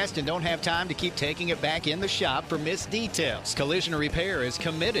vehicle fast and don't have time to keep taking it back in the shop for missed details. Collision Repair is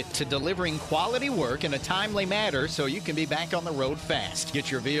committed to delivering quality work in a timely manner so you can be back on the road fast.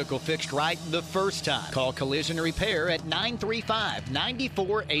 Get your vehicle fixed right the first time. Call Collision Repair at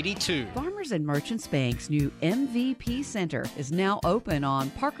 935-9482. Farmers and Merchants Bank's new MVP Center is now open on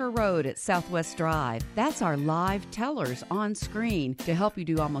Parker Road at Southwest Drive. That's our live tellers on screen to help you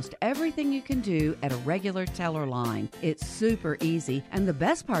do almost everything you can do at a regular teller line. It's super easy, and the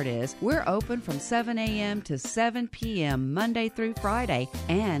best part is we're open from 7 a.m. to 7 p.m. Monday through Friday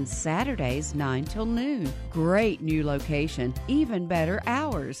and Saturdays 9 till noon. Great new location, even better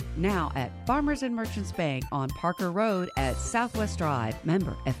hours. Now at Farmers and Merchants Bank on Parker Road at Southwest Drive.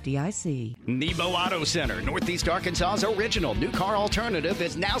 Member FDIC. Nebo Auto Center, Northeast Arkansas's original new car alternative,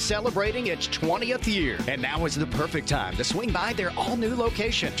 is now celebrating its 20th year. And now is the perfect time to swing by their all-new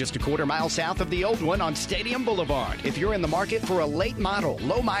location, just a quarter-mile south of the old one on Stadium Boulevard. If you're in the market for a late model,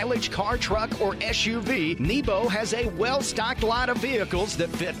 low-mileage car, truck, or SUV, Nebo has a well-stocked line of vehicles that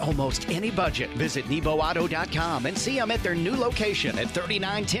fit almost any budget. Visit NeboAuto.com and see them at their new location at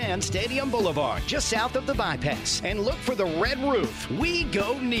 3910 Stadium Boulevard, just south of the bypass. And look for the red roof. We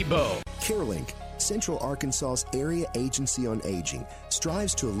go Nebo. CareLink, Central Arkansas's area agency on aging,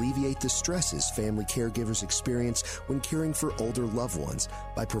 strives to alleviate the stresses family caregivers experience when caring for older loved ones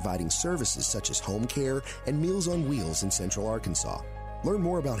by providing services such as home care and Meals on Wheels in Central Arkansas. Learn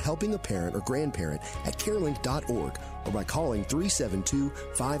more about helping a parent or grandparent at carelink.org or by calling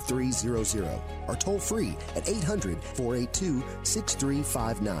 372-5300 or toll free at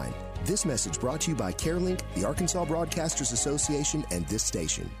 800-482-6359. This message brought to you by CareLink, the Arkansas Broadcasters Association, and this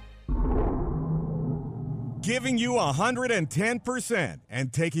station. Giving you 110%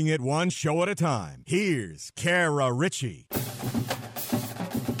 and taking it one show at a time. Here's Kara Richey.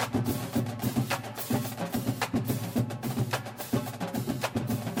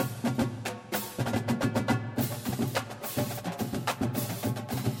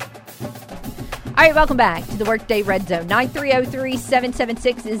 All right, welcome back to the Workday Red Zone.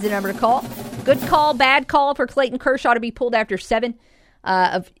 930-3776 is the number to call. Good call, bad call for Clayton Kershaw to be pulled after seven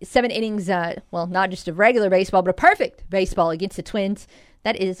innings, well, not just of regular baseball, but a perfect baseball against the Twins.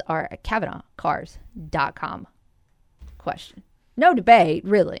 That is our CavanaughCars.com question. No debate,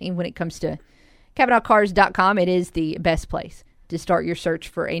 really, when it comes to CavanaughCars.com. It is the best place to start your search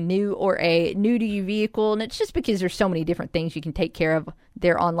for a new or a new-to-you vehicle, and it's just because there's so many different things you can take care of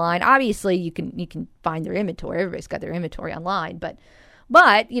there online. Obviously, you can find their inventory. Everybody's got their inventory online, but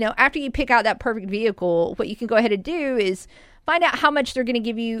you know, after you pick out that perfect vehicle, what you can go ahead and do is find out how much they're going to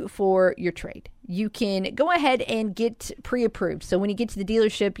give you for your trade. You can go ahead and get pre-approved. So when you get to the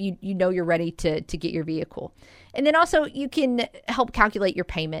dealership, you know you're ready to get your vehicle. And then also you can help calculate your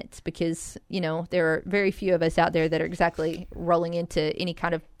payments because, you know, there are very few of us out there that are exactly rolling into any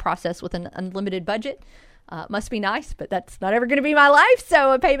kind of process with an unlimited budget. Must be nice, but that's not ever going to be my life.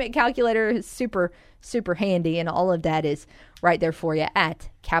 So a payment calculator is super, super handy, and all of that is right there for you at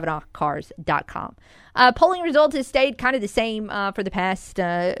CavanaughCars.com. Polling results has stayed kind of the same for the past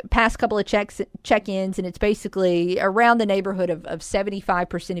couple of check-ins, and it's basically around the neighborhood of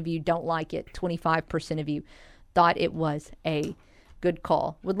 75% of you don't like it, 25% of you thought it was a good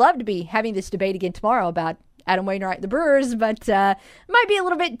call. Would love to be having this debate again tomorrow about Adam Wainwright, the Brewers, but might be a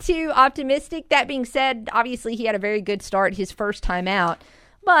little bit too optimistic. That being said, obviously he had a very good start his first time out,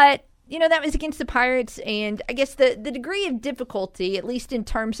 but you know, that was against the Pirates, and I guess the degree of difficulty, at least in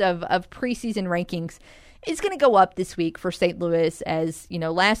terms of preseason rankings, is going to go up this week for St. Louis. As you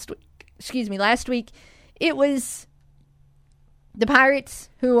know, last week it was the Pirates,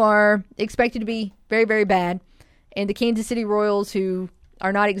 who are expected to be very, very bad, and the Kansas City Royals, who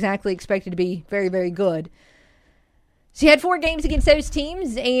are not exactly expected to be very, very good. So you had 4 games against those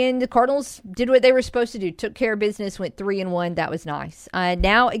teams, and the Cardinals did what they were supposed to do. Took care of business, went 3-1. That was nice.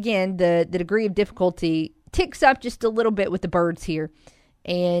 Now, again, the degree of difficulty ticks up just a little bit with the Birds here.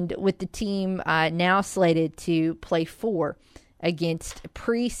 And with the team now slated to play 4 against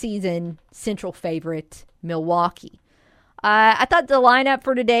preseason Central favorite Milwaukee. I thought the lineup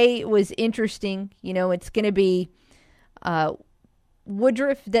for today was interesting. You know, it's going to be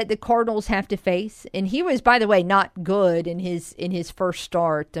Woodruff that the Cardinals have to face, and he was, by the way, not good in his first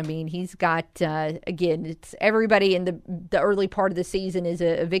start. I mean, he's got again, it's everybody in the early part of the season is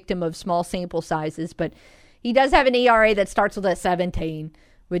a victim of small sample sizes, but He does have an ERA that starts with a 17,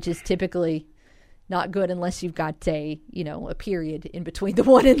 which is typically not good unless you've got a period in between the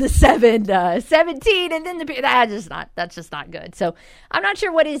 1 and the 7, 17, and then that's just not good. So I'm not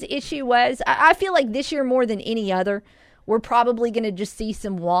sure what his issue was. I feel like this year more than any other, we're probably going to just see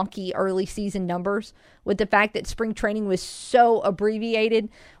some wonky early season numbers with the fact that spring training was so abbreviated.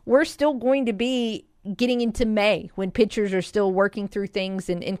 We're still going to be getting into May when pitchers are still working through things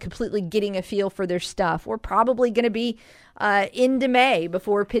and completely getting a feel for their stuff. We're probably going to be into May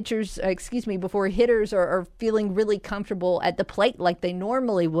before before hitters are feeling really comfortable at the plate like they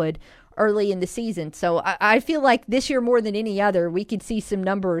normally would early in the season. So I feel like this year more than any other, we could see some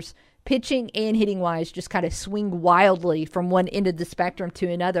numbers pitching and hitting wise just kind of swing wildly from one end of the spectrum to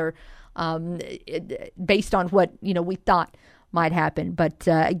another based on what we thought might happen. But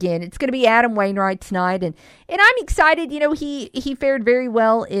again, it's going to be Adam Wainwright tonight, and I'm excited. He fared very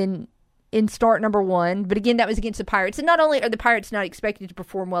well in start number 1, but again, that was against the Pirates. And not only are the Pirates not expected to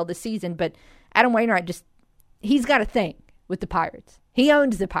perform well this season, but Adam Wainwright he's got a thing with the Pirates. He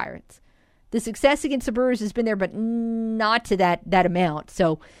owns the Pirates. The success against the Brewers has been there, but not to that amount.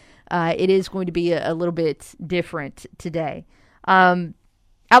 So it is going to be a little bit different today.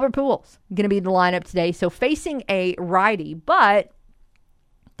 Albert Pujols going to be in the lineup today, so facing a righty, but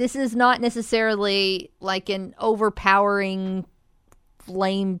this is not necessarily like an overpowering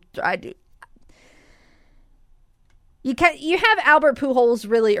flame. You have Albert Pujols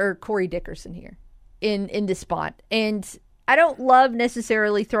really or Corey Dickerson here in this spot, and I don't love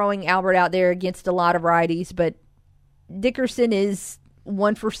necessarily throwing Albert out there against a lot of righties, but Dickerson is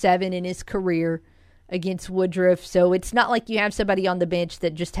 1 for 7 in his career against Woodruff, so it's not like you have somebody on the bench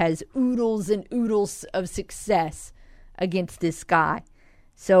that just has oodles and oodles of success against this guy.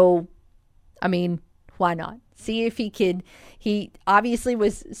 So, I mean, why not? See if he could. He obviously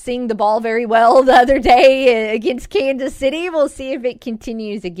was seeing the ball very well the other day against Kansas City. We'll see if it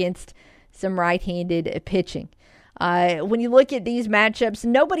continues against some right-handed pitching. When you look at these matchups,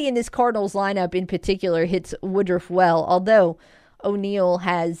 nobody in this Cardinals lineup in particular hits Woodruff well, although O'Neill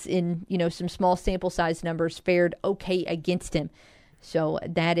has, in some small sample size numbers, fared okay against him. So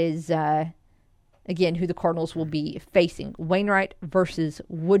that is, again, who the Cardinals will be facing. Wainwright versus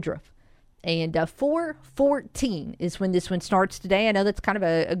Woodruff. And 4:14 is when this one starts today. I know that's kind of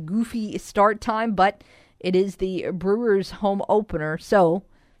a goofy start time, but it is the Brewers' home opener. So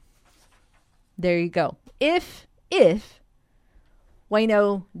there you go. If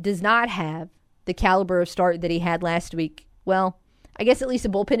Waino does not have the caliber of start that he had last week, well, I guess at least the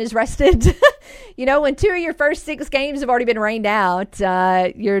bullpen is rested. When 2 of your first 6 games have already been rained out,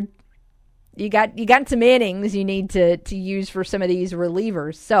 you got some innings you need to use for some of these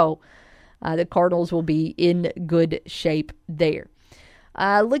relievers. So the Cardinals will be in good shape there.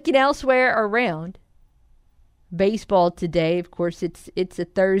 Looking elsewhere around baseball today, of course, it's a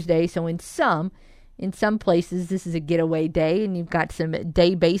Thursday, so in some places this is a getaway day, and you've got some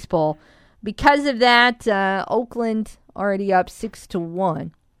day baseball. Because of that, Oakland already up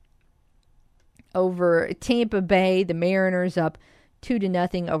 6-1 over Tampa Bay. The Mariners up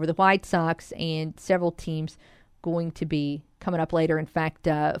 2-0 over the White Sox, and several teams going to be coming up later. In fact,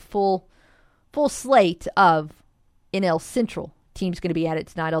 full slate of NL Central teams going to be at it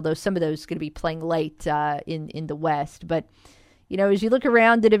tonight, although some of those going to be playing late in the West. But as you look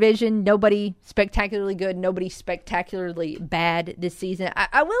around the division, nobody spectacularly good, nobody spectacularly bad this season.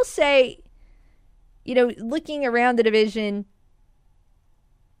 I will say, looking around the division,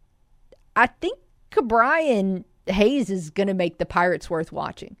 I think Brian Hayes is going to make the Pirates worth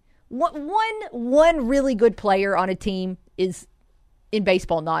watching. One really good player on a team is, in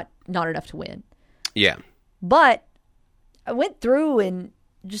baseball, not enough to win. Yeah. But I went through and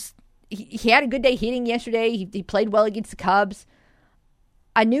just, he had a good day hitting yesterday. He played well against the Cubs.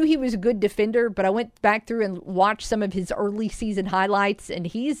 I knew he was a good defender, but I went back through and watched some of his early season highlights, and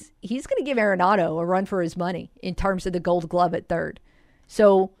he's going to give Arenado a run for his money in terms of the Gold Glove at third.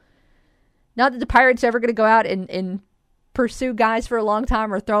 So, not that the Pirates are ever going to go out and pursue guys for a long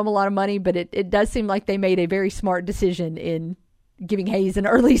time or throw them a lot of money, but it does seem like they made a very smart decision in giving Hayes an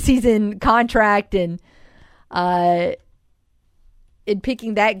early season contract and in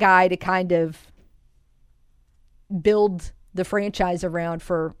picking that guy to kind of build the franchise around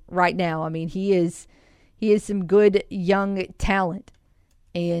for right now. I mean, he is some good young talent,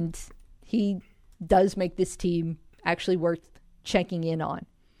 and he does make this team actually worth checking in on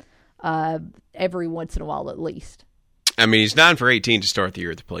every once in a while at least. I mean, he's 9 for 18 to start the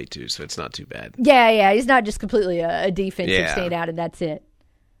year at the plate too, so it's not too bad. Yeah, he's not just completely a defensive standout and that's it.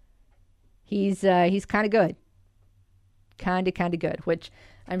 He's kind of good. Kind of good, which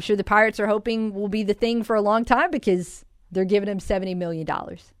I'm sure the Pirates are hoping will be the thing for a long time because they're giving him $70 million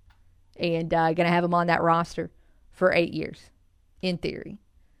and going to have him on that roster for 8 years, in theory.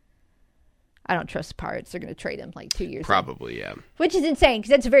 I don't trust the Pirates. They're going to trade him like 2 years. Probably, yeah. Which is insane because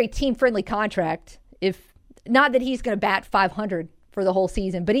that's a very team-friendly contract. If not that he's going to bat 500 for the whole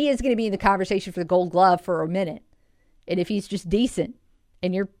season, but he is going to be in the conversation for the Gold Glove for a minute. And if he's just decent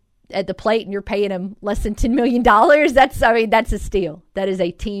and you're at the plate and you're paying him less than $10 million, that's a steal. That is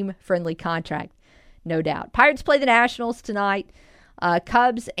a team-friendly contract, no doubt. Pirates play the Nationals tonight.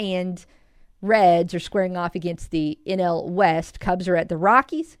 Cubs and Reds are squaring off against the NL West. Cubs are at the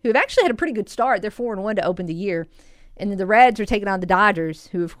Rockies, who have actually had a pretty good start. They're 4-1 to open the year. And then the Reds are taking on the Dodgers,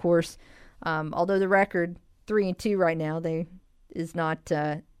 who, of course, although the record 3-2 right now, they is not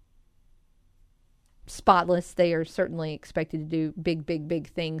spotless. They are certainly expected to do big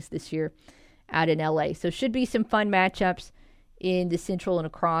things this year out in LA. So should be some fun matchups in the Central and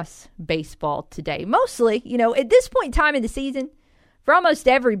across baseball today. Mostly, at this point in time in the season, for almost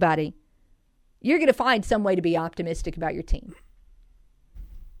everybody, you're going to find some way to be optimistic about your team.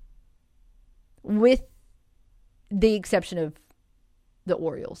 With the exception of the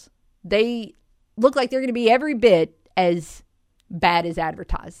Orioles. They look like they're going to be every bit as bad as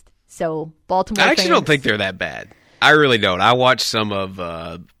advertised. So, Baltimore I actually don't think they're that bad. I really don't. I watched some of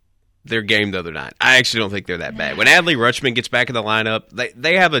their game the other night. I actually don't think they're that bad. When Adley Rutschman gets back in the lineup,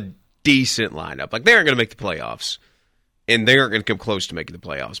 they have a decent lineup. Like, they aren't going to make the playoffs. And they aren't going to come close to making the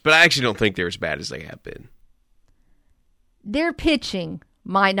playoffs. But I actually don't think they're as bad as they have been. Their pitching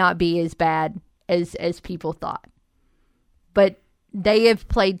might not be as bad as people thought. But they have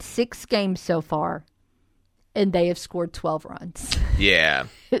played 6 games so far, and they have scored 12 runs. Yeah.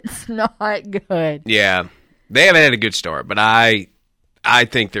 It's not good. Yeah. They haven't had a good start, but I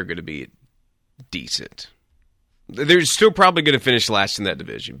think they're going to be decent. They're still probably going to finish last in that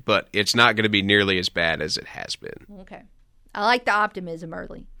division, but it's not going to be nearly as bad as it has been. Okay. I like the optimism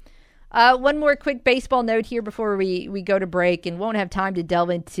early. One more quick baseball note here before we go to break, and won't have time to delve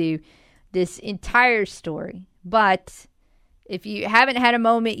into this entire story. But if you haven't had a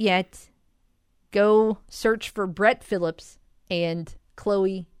moment yet, go search for Brett Phillips and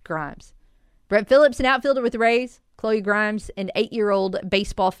Chloe Grimes. Brett Phillips, an outfielder with the Rays. Chloe Grimes, an 8-year-old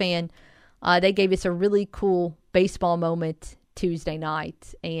baseball fan. They gave us a really cool baseball moment Tuesday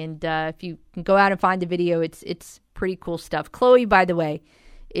night. And if you can go out and find the video, it's pretty cool stuff. Chloe, by the way,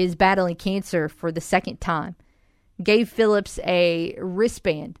 is battling cancer for the second time. Gave Phillips a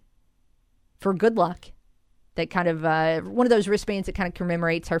wristband for good luck. That kind of, one of those wristbands that kind of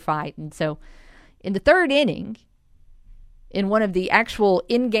commemorates her fight. And so in the third inning, in one of the actual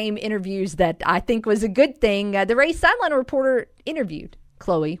in-game interviews that I think was a good thing, the Rays sideline reporter interviewed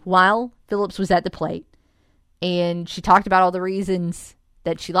Chloe while Phillips was at the plate. And she talked about all the reasons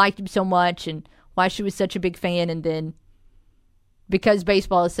that she liked him so much and why she was such a big fan. And then because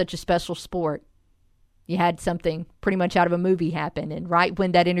baseball is such a special sport, you had something pretty much out of a movie happen. And right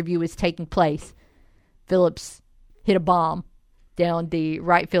when that interview was taking place, Phillips hit a bomb down the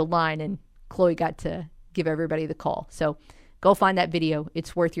right field line, and Chloe got to give everybody the call. So go find that video.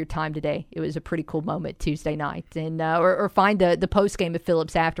 It's worth your time today. It was a pretty cool moment Tuesday night. And or find the post game of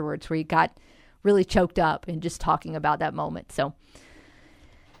Phillips afterwards where he got really choked up and just talking about that moment. So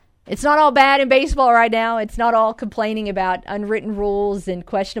it's not all bad in baseball right now. It's not all complaining about unwritten rules and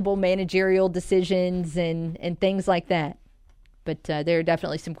questionable managerial decisions and things like that. But there are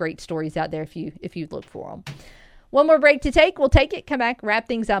definitely some great stories out there if you look for them. One more break to take. We'll take it, come back, wrap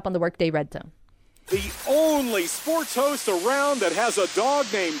things up on the Workday Redzone. The only sports host around that has a dog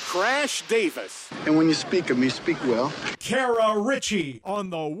named Crash Davis. And when you speak of me, speak well. Kara Richey on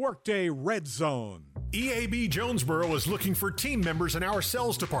the Workday Redzone. EAB Jonesboro is looking for team members in our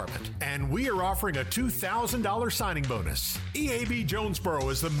sales department, and we are offering a $2,000 signing bonus. EAB Jonesboro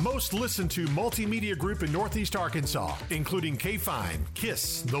is the most listened to multimedia group in Northeast Arkansas, including K5,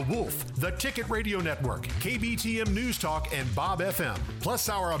 KISS, The Wolf, The Ticket Radio Network, KBTM News Talk, and Bob FM, plus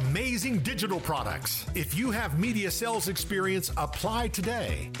our amazing digital products. If you have media sales experience, apply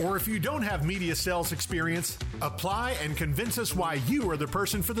today. Or if you don't have media sales experience, apply and convince us why you are the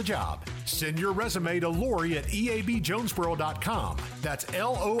person for the job. Send your resume to Lori at eabjonesboro.com. That's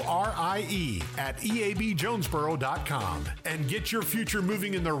Lorie at eabjonesboro.com. And get your future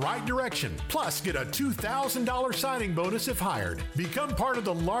moving in the right direction. Plus, get a $2,000 signing bonus if hired. Become part of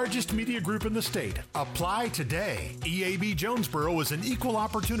the largest media group in the state. Apply today. EAB Jonesboro is an equal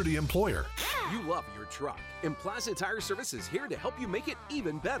opportunity employer. You love your truck, and Plaza Tire Service is here to help you make it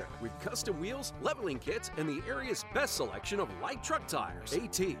even better with custom wheels, leveling kits, and the area's best selection of light truck tires,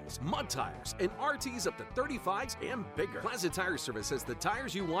 ATs, mud tires, and RTs up to 35s and bigger. Plaza Tire Service has the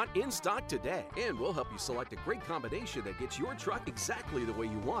tires you want in stock today, and we'll help you select a great combination that gets your truck exactly the way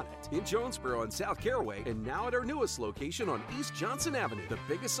you want it. In Jonesboro and South Caraway, and now at our newest location on East Johnson Avenue. The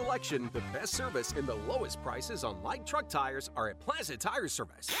biggest selection, the best service, and the lowest prices on light truck tires are at Plaza Tire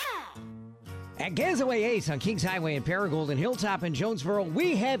Service. At Gazaway Ace on Kings Highway in Paragould and Hilltop in Jonesboro,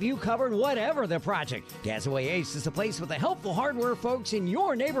 we have you covered whatever the project. Gazaway Ace is the place with the helpful hardware folks in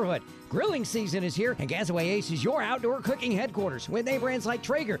your neighborhood. Grilling season is here, and Gazaway Ace is your outdoor cooking headquarters with name brands like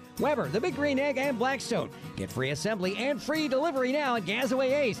Traeger, Weber, The Big Green Egg, and Blackstone. Get free assembly and free delivery now at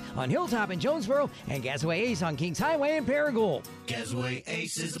Gazaway Ace on Hilltop in Jonesboro and Gazaway Ace on Kings Highway in Paragould. Gazaway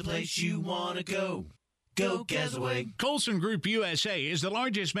Ace is the place you want to go. Go Gazaway. Colson Group USA is the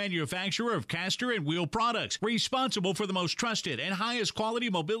largest manufacturer of caster and wheel products, responsible for the most trusted and highest quality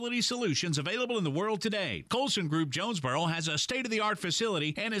mobility solutions available in the world today. Colson Group Jonesboro has a state-of-the-art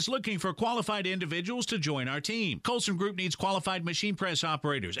facility and is looking for qualified individuals to join our team. Colson Group needs qualified machine press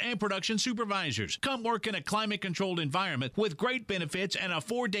operators and production supervisors. Come work in a climate-controlled environment with great benefits and a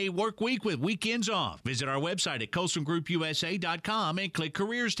 4-day work week with weekends off. Visit our website at colsongroupusa.com and click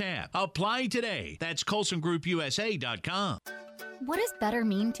Careers tab. Apply today. That's colsongroupusa.com. What does better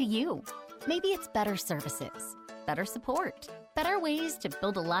mean to you? Maybe it's better services, better support, better ways to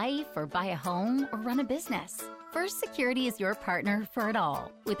build a life or buy a home or run a business. First Security is your partner for it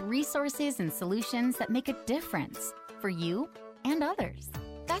all, with resources and solutions that make a difference for you and others.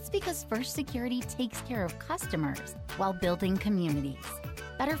 That's because First Security takes care of customers while building communities.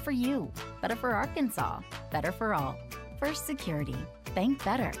 Better for you, better for Arkansas, better for all. First Security. Bank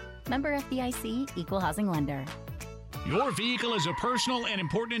better. Member FDIC, Equal Housing Lender. Your vehicle is a personal and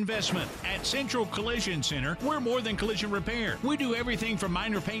important investment. At Central Collision Center, we're more than collision repair. We do everything from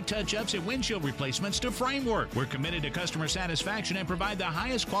minor paint touch-ups and windshield replacements to framework. We're committed to customer satisfaction and provide the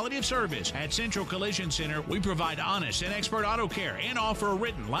highest quality of service. At Central Collision Center, we provide honest and expert auto care and offer a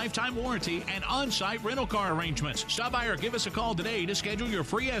written lifetime warranty and on-site rental car arrangements. Stop by or give us a call today to schedule your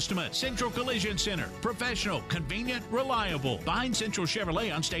free estimate. Central Collision Center. Professional, convenient, reliable. Behind Central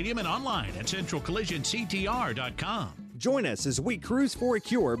Chevrolet on Stadium and online at centralcollisionctr.com. Join us as we cruise for a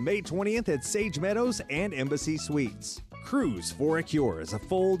cure May 20th at Sage Meadows and Embassy Suites. Cruise for a Cure is a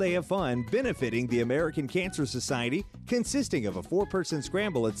full day of fun benefiting the American Cancer Society, consisting of a 4-person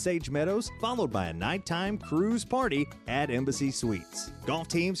scramble at Sage Meadows, followed by a nighttime cruise party at Embassy Suites. Golf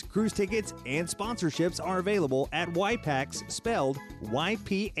teams, cruise tickets, and sponsorships are available at YPACS, spelled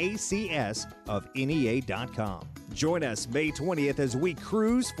YPACS, of NEA.com. Join us May 20th as we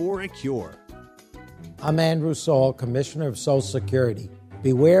cruise for a cure. I'm Andrew Saul, Commissioner of Social Security.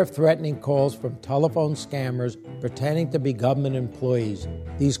 Beware of threatening calls from telephone scammers pretending to be government employees.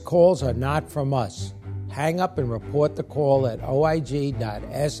 These calls are not from us. Hang up and report the call at oig.ssa.gov.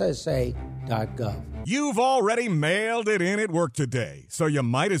 You've already mailed it in at work today, so you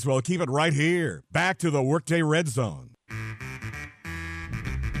might as well keep it right here. Back to the Workday Red Zone.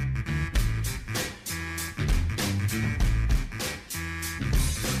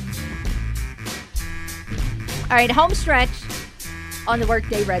 All right, home stretch on the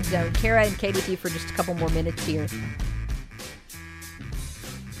Workday Red Zone. Kara and Cade with you for just a couple more minutes here.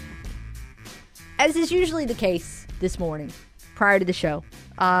 As is usually the case this morning, prior to the show,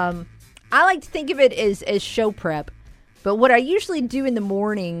 I like to think of it as show prep. But what I usually do in the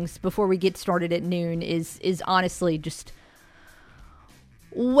mornings before we get started at noon is honestly just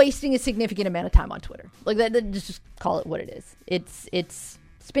wasting a significant amount of time on Twitter. Like that, just call it what it is. It's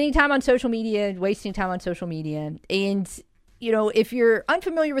spending time on social media, wasting time on social media. And, you know, if you're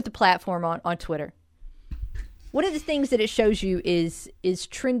unfamiliar with the platform on Twitter, one of the things that it shows you is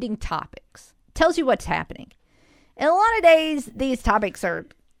trending topics. It tells you what's happening. And a lot of days, these topics are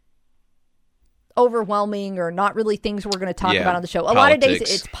overwhelming or not really things we're going to talk about on the show. A lot of days,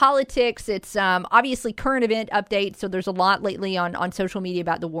 it's politics. It's obviously current event updates. So there's a lot lately on social media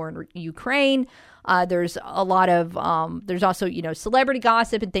about the war in Ukraine. There's a lot of, there's also, you know, celebrity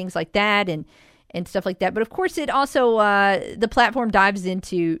gossip and things like that and stuff like that. But of course, it also, the platform dives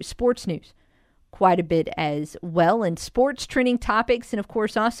into sports news quite a bit as well, and sports trending topics. And of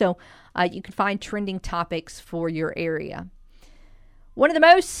course, also, you can find trending topics for your area. One of the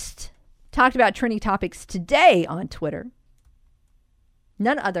most talked about trending topics today on Twitter,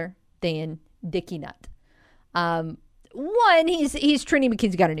 none other than Dickie Nutt. One, he's trending because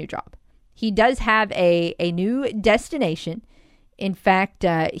he's got a new job. He does have a new destination. In fact,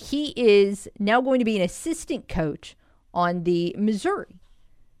 he is now going to be an assistant coach on the Missouri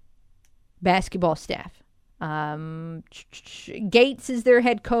basketball staff. Gates is their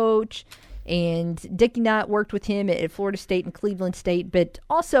head coach, and Dickie Knott worked with him at Florida State and Cleveland State. But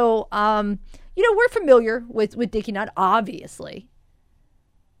also, we're familiar with Dickie Knott, obviously.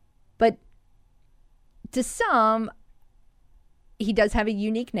 But to some, he does have a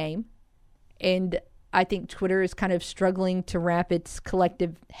unique name, and I think Twitter is kind of struggling to wrap its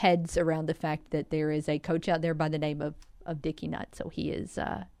collective heads around the fact that there is a coach out there by the name of Dickie Knott. So he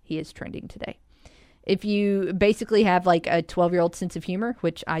is trending today. If you basically have like a 12-year-old sense of humor,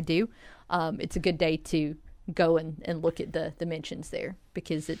 which I do, it's a good day to go and look at the mentions there,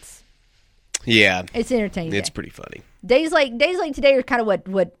 because it's entertaining. It's day. Pretty funny. Days like today are kind of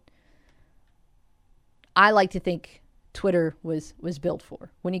what I like to think Twitter was built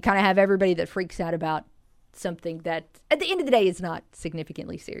for. When you kind of have everybody that freaks out about something that at the end of the day is not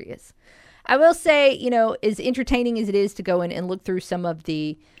significantly serious. I will say, as entertaining as it is to go in and look through some of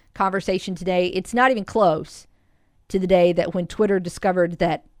the conversation today, it's not even close to the day that when Twitter discovered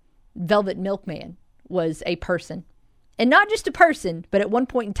that Velvet Milkman was a person. And not just a person, but at one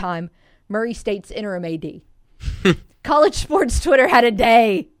point in time, Murray State's interim AD. College sports Twitter had a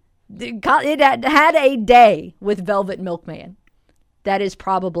day. It had a day with Velvet Milkman. That is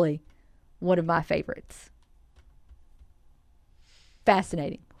probably one of my favorites.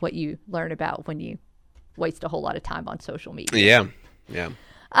 Fascinating what you learn about when you waste a whole lot of time on social media. Yeah.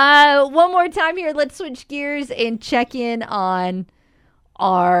 One more time here. Let's switch gears and check in on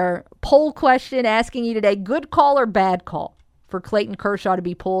our poll question asking you today, good call or bad call for Clayton Kershaw to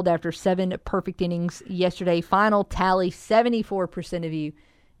be pulled after 7 perfect innings yesterday. Final tally, 74% of you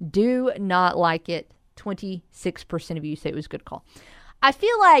do not like it. 26% of you say it was a good call. I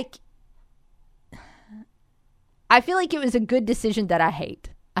feel like it was a good decision that I hate,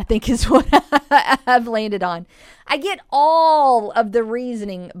 I think is what I've landed on. I get all of the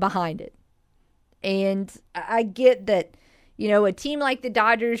reasoning behind it. And I get that, a team like the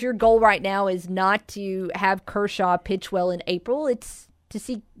Dodgers, your goal right now is not to have Kershaw pitch well in April. It's to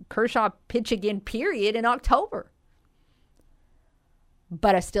see Kershaw pitch again, period, in October.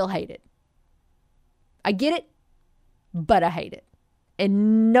 But I still hate it. I get it, but I hate it.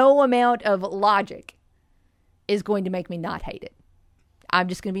 And no amount of logic is going to make me not hate it. I'm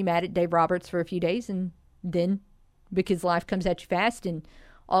just going to be mad at Dave Roberts for a few days, and then, because life comes at you fast and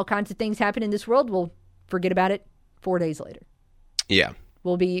all kinds of things happen in this world, we'll forget about it 4 days later. Yeah.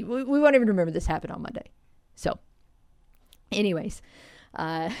 We won't even remember this happened on Monday. So, anyways,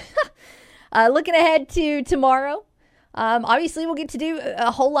 looking ahead to tomorrow, obviously we'll get to do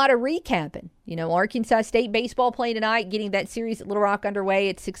a whole lot of recapping. Arkansas State baseball playing tonight, getting that series at Little Rock underway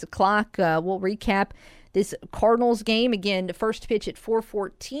at 6 o'clock. We'll recap this Cardinals game. Again, the first pitch at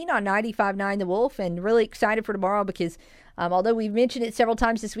 4:14 on 95.9 The Wolf, and really excited for tomorrow because although we've mentioned it several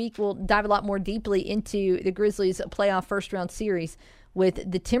times this week, we'll dive a lot more deeply into the Grizzlies' playoff first-round series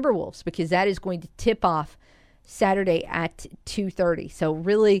with the Timberwolves, because that is going to tip off Saturday at 2:30. So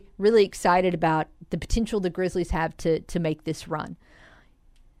really, really excited about the potential the Grizzlies have to make this run.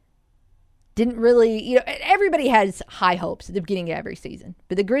 Didn't really, everybody has high hopes at the beginning of every season,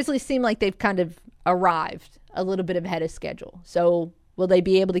 but the Grizzlies seem like they've kind of arrived a little bit ahead of schedule. So will they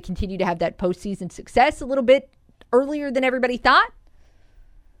be able to continue to have that postseason success a little bit earlier than everybody thought?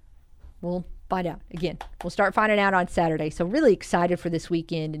 We'll find out. Again, we'll start finding out on Saturday. So really excited for this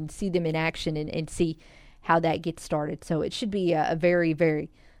weekend and see them in action and see how that gets started. So it should be a very,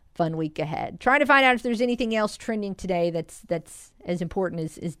 very fun week ahead. Trying to find out if there's anything else trending today that's as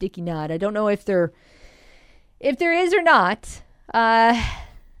important as Dickie Knott. I don't know if there is or not.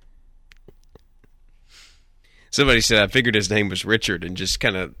 Somebody said I figured his name was Richard and just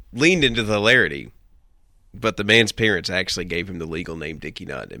kind of leaned into the hilarity. But the man's parents actually gave him the legal name Dickie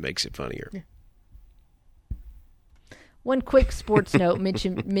Knott. It makes it funnier. Yeah. One quick sports note meant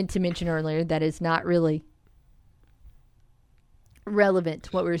to mention earlier that is not really relevant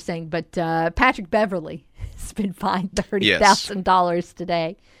to what we were saying, but Patrick Beverly has been fined $30,000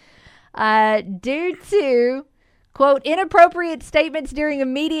 today due to, quote, inappropriate statements during a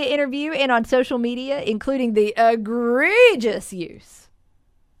media interview and on social media, including the egregious use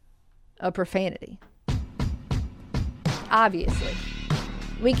of profanity. Obviously,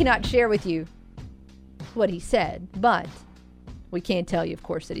 we cannot share with you what he said, but we can tell you, of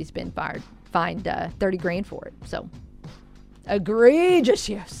course, that he's been fined $30,000 for it. So, egregious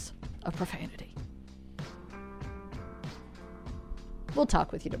use of profanity. We'll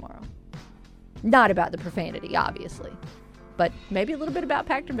talk with you tomorrow. Not about the profanity, obviously, but maybe a little bit about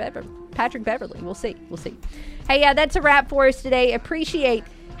Patrick Beverly. We'll see. Hey, that's a wrap for us today. Appreciate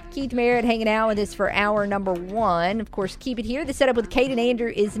Keith Merritt hanging out with us for hour number 1. Of course, keep it here. The setup with Cade and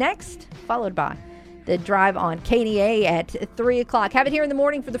Andrew is next. followed by the drive on KDA at 3 o'clock. Have it here in the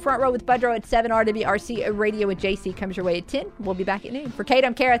morning for the Front Row with Budrow at 7. RWRC Radio with JC comes your way at 10. We'll be back at noon. For Cade,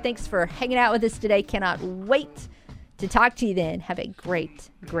 I'm Kara. Thanks for hanging out with us today. Cannot wait to talk to you then. Have a great,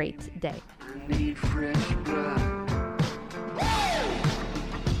 great day. I need fresh blood.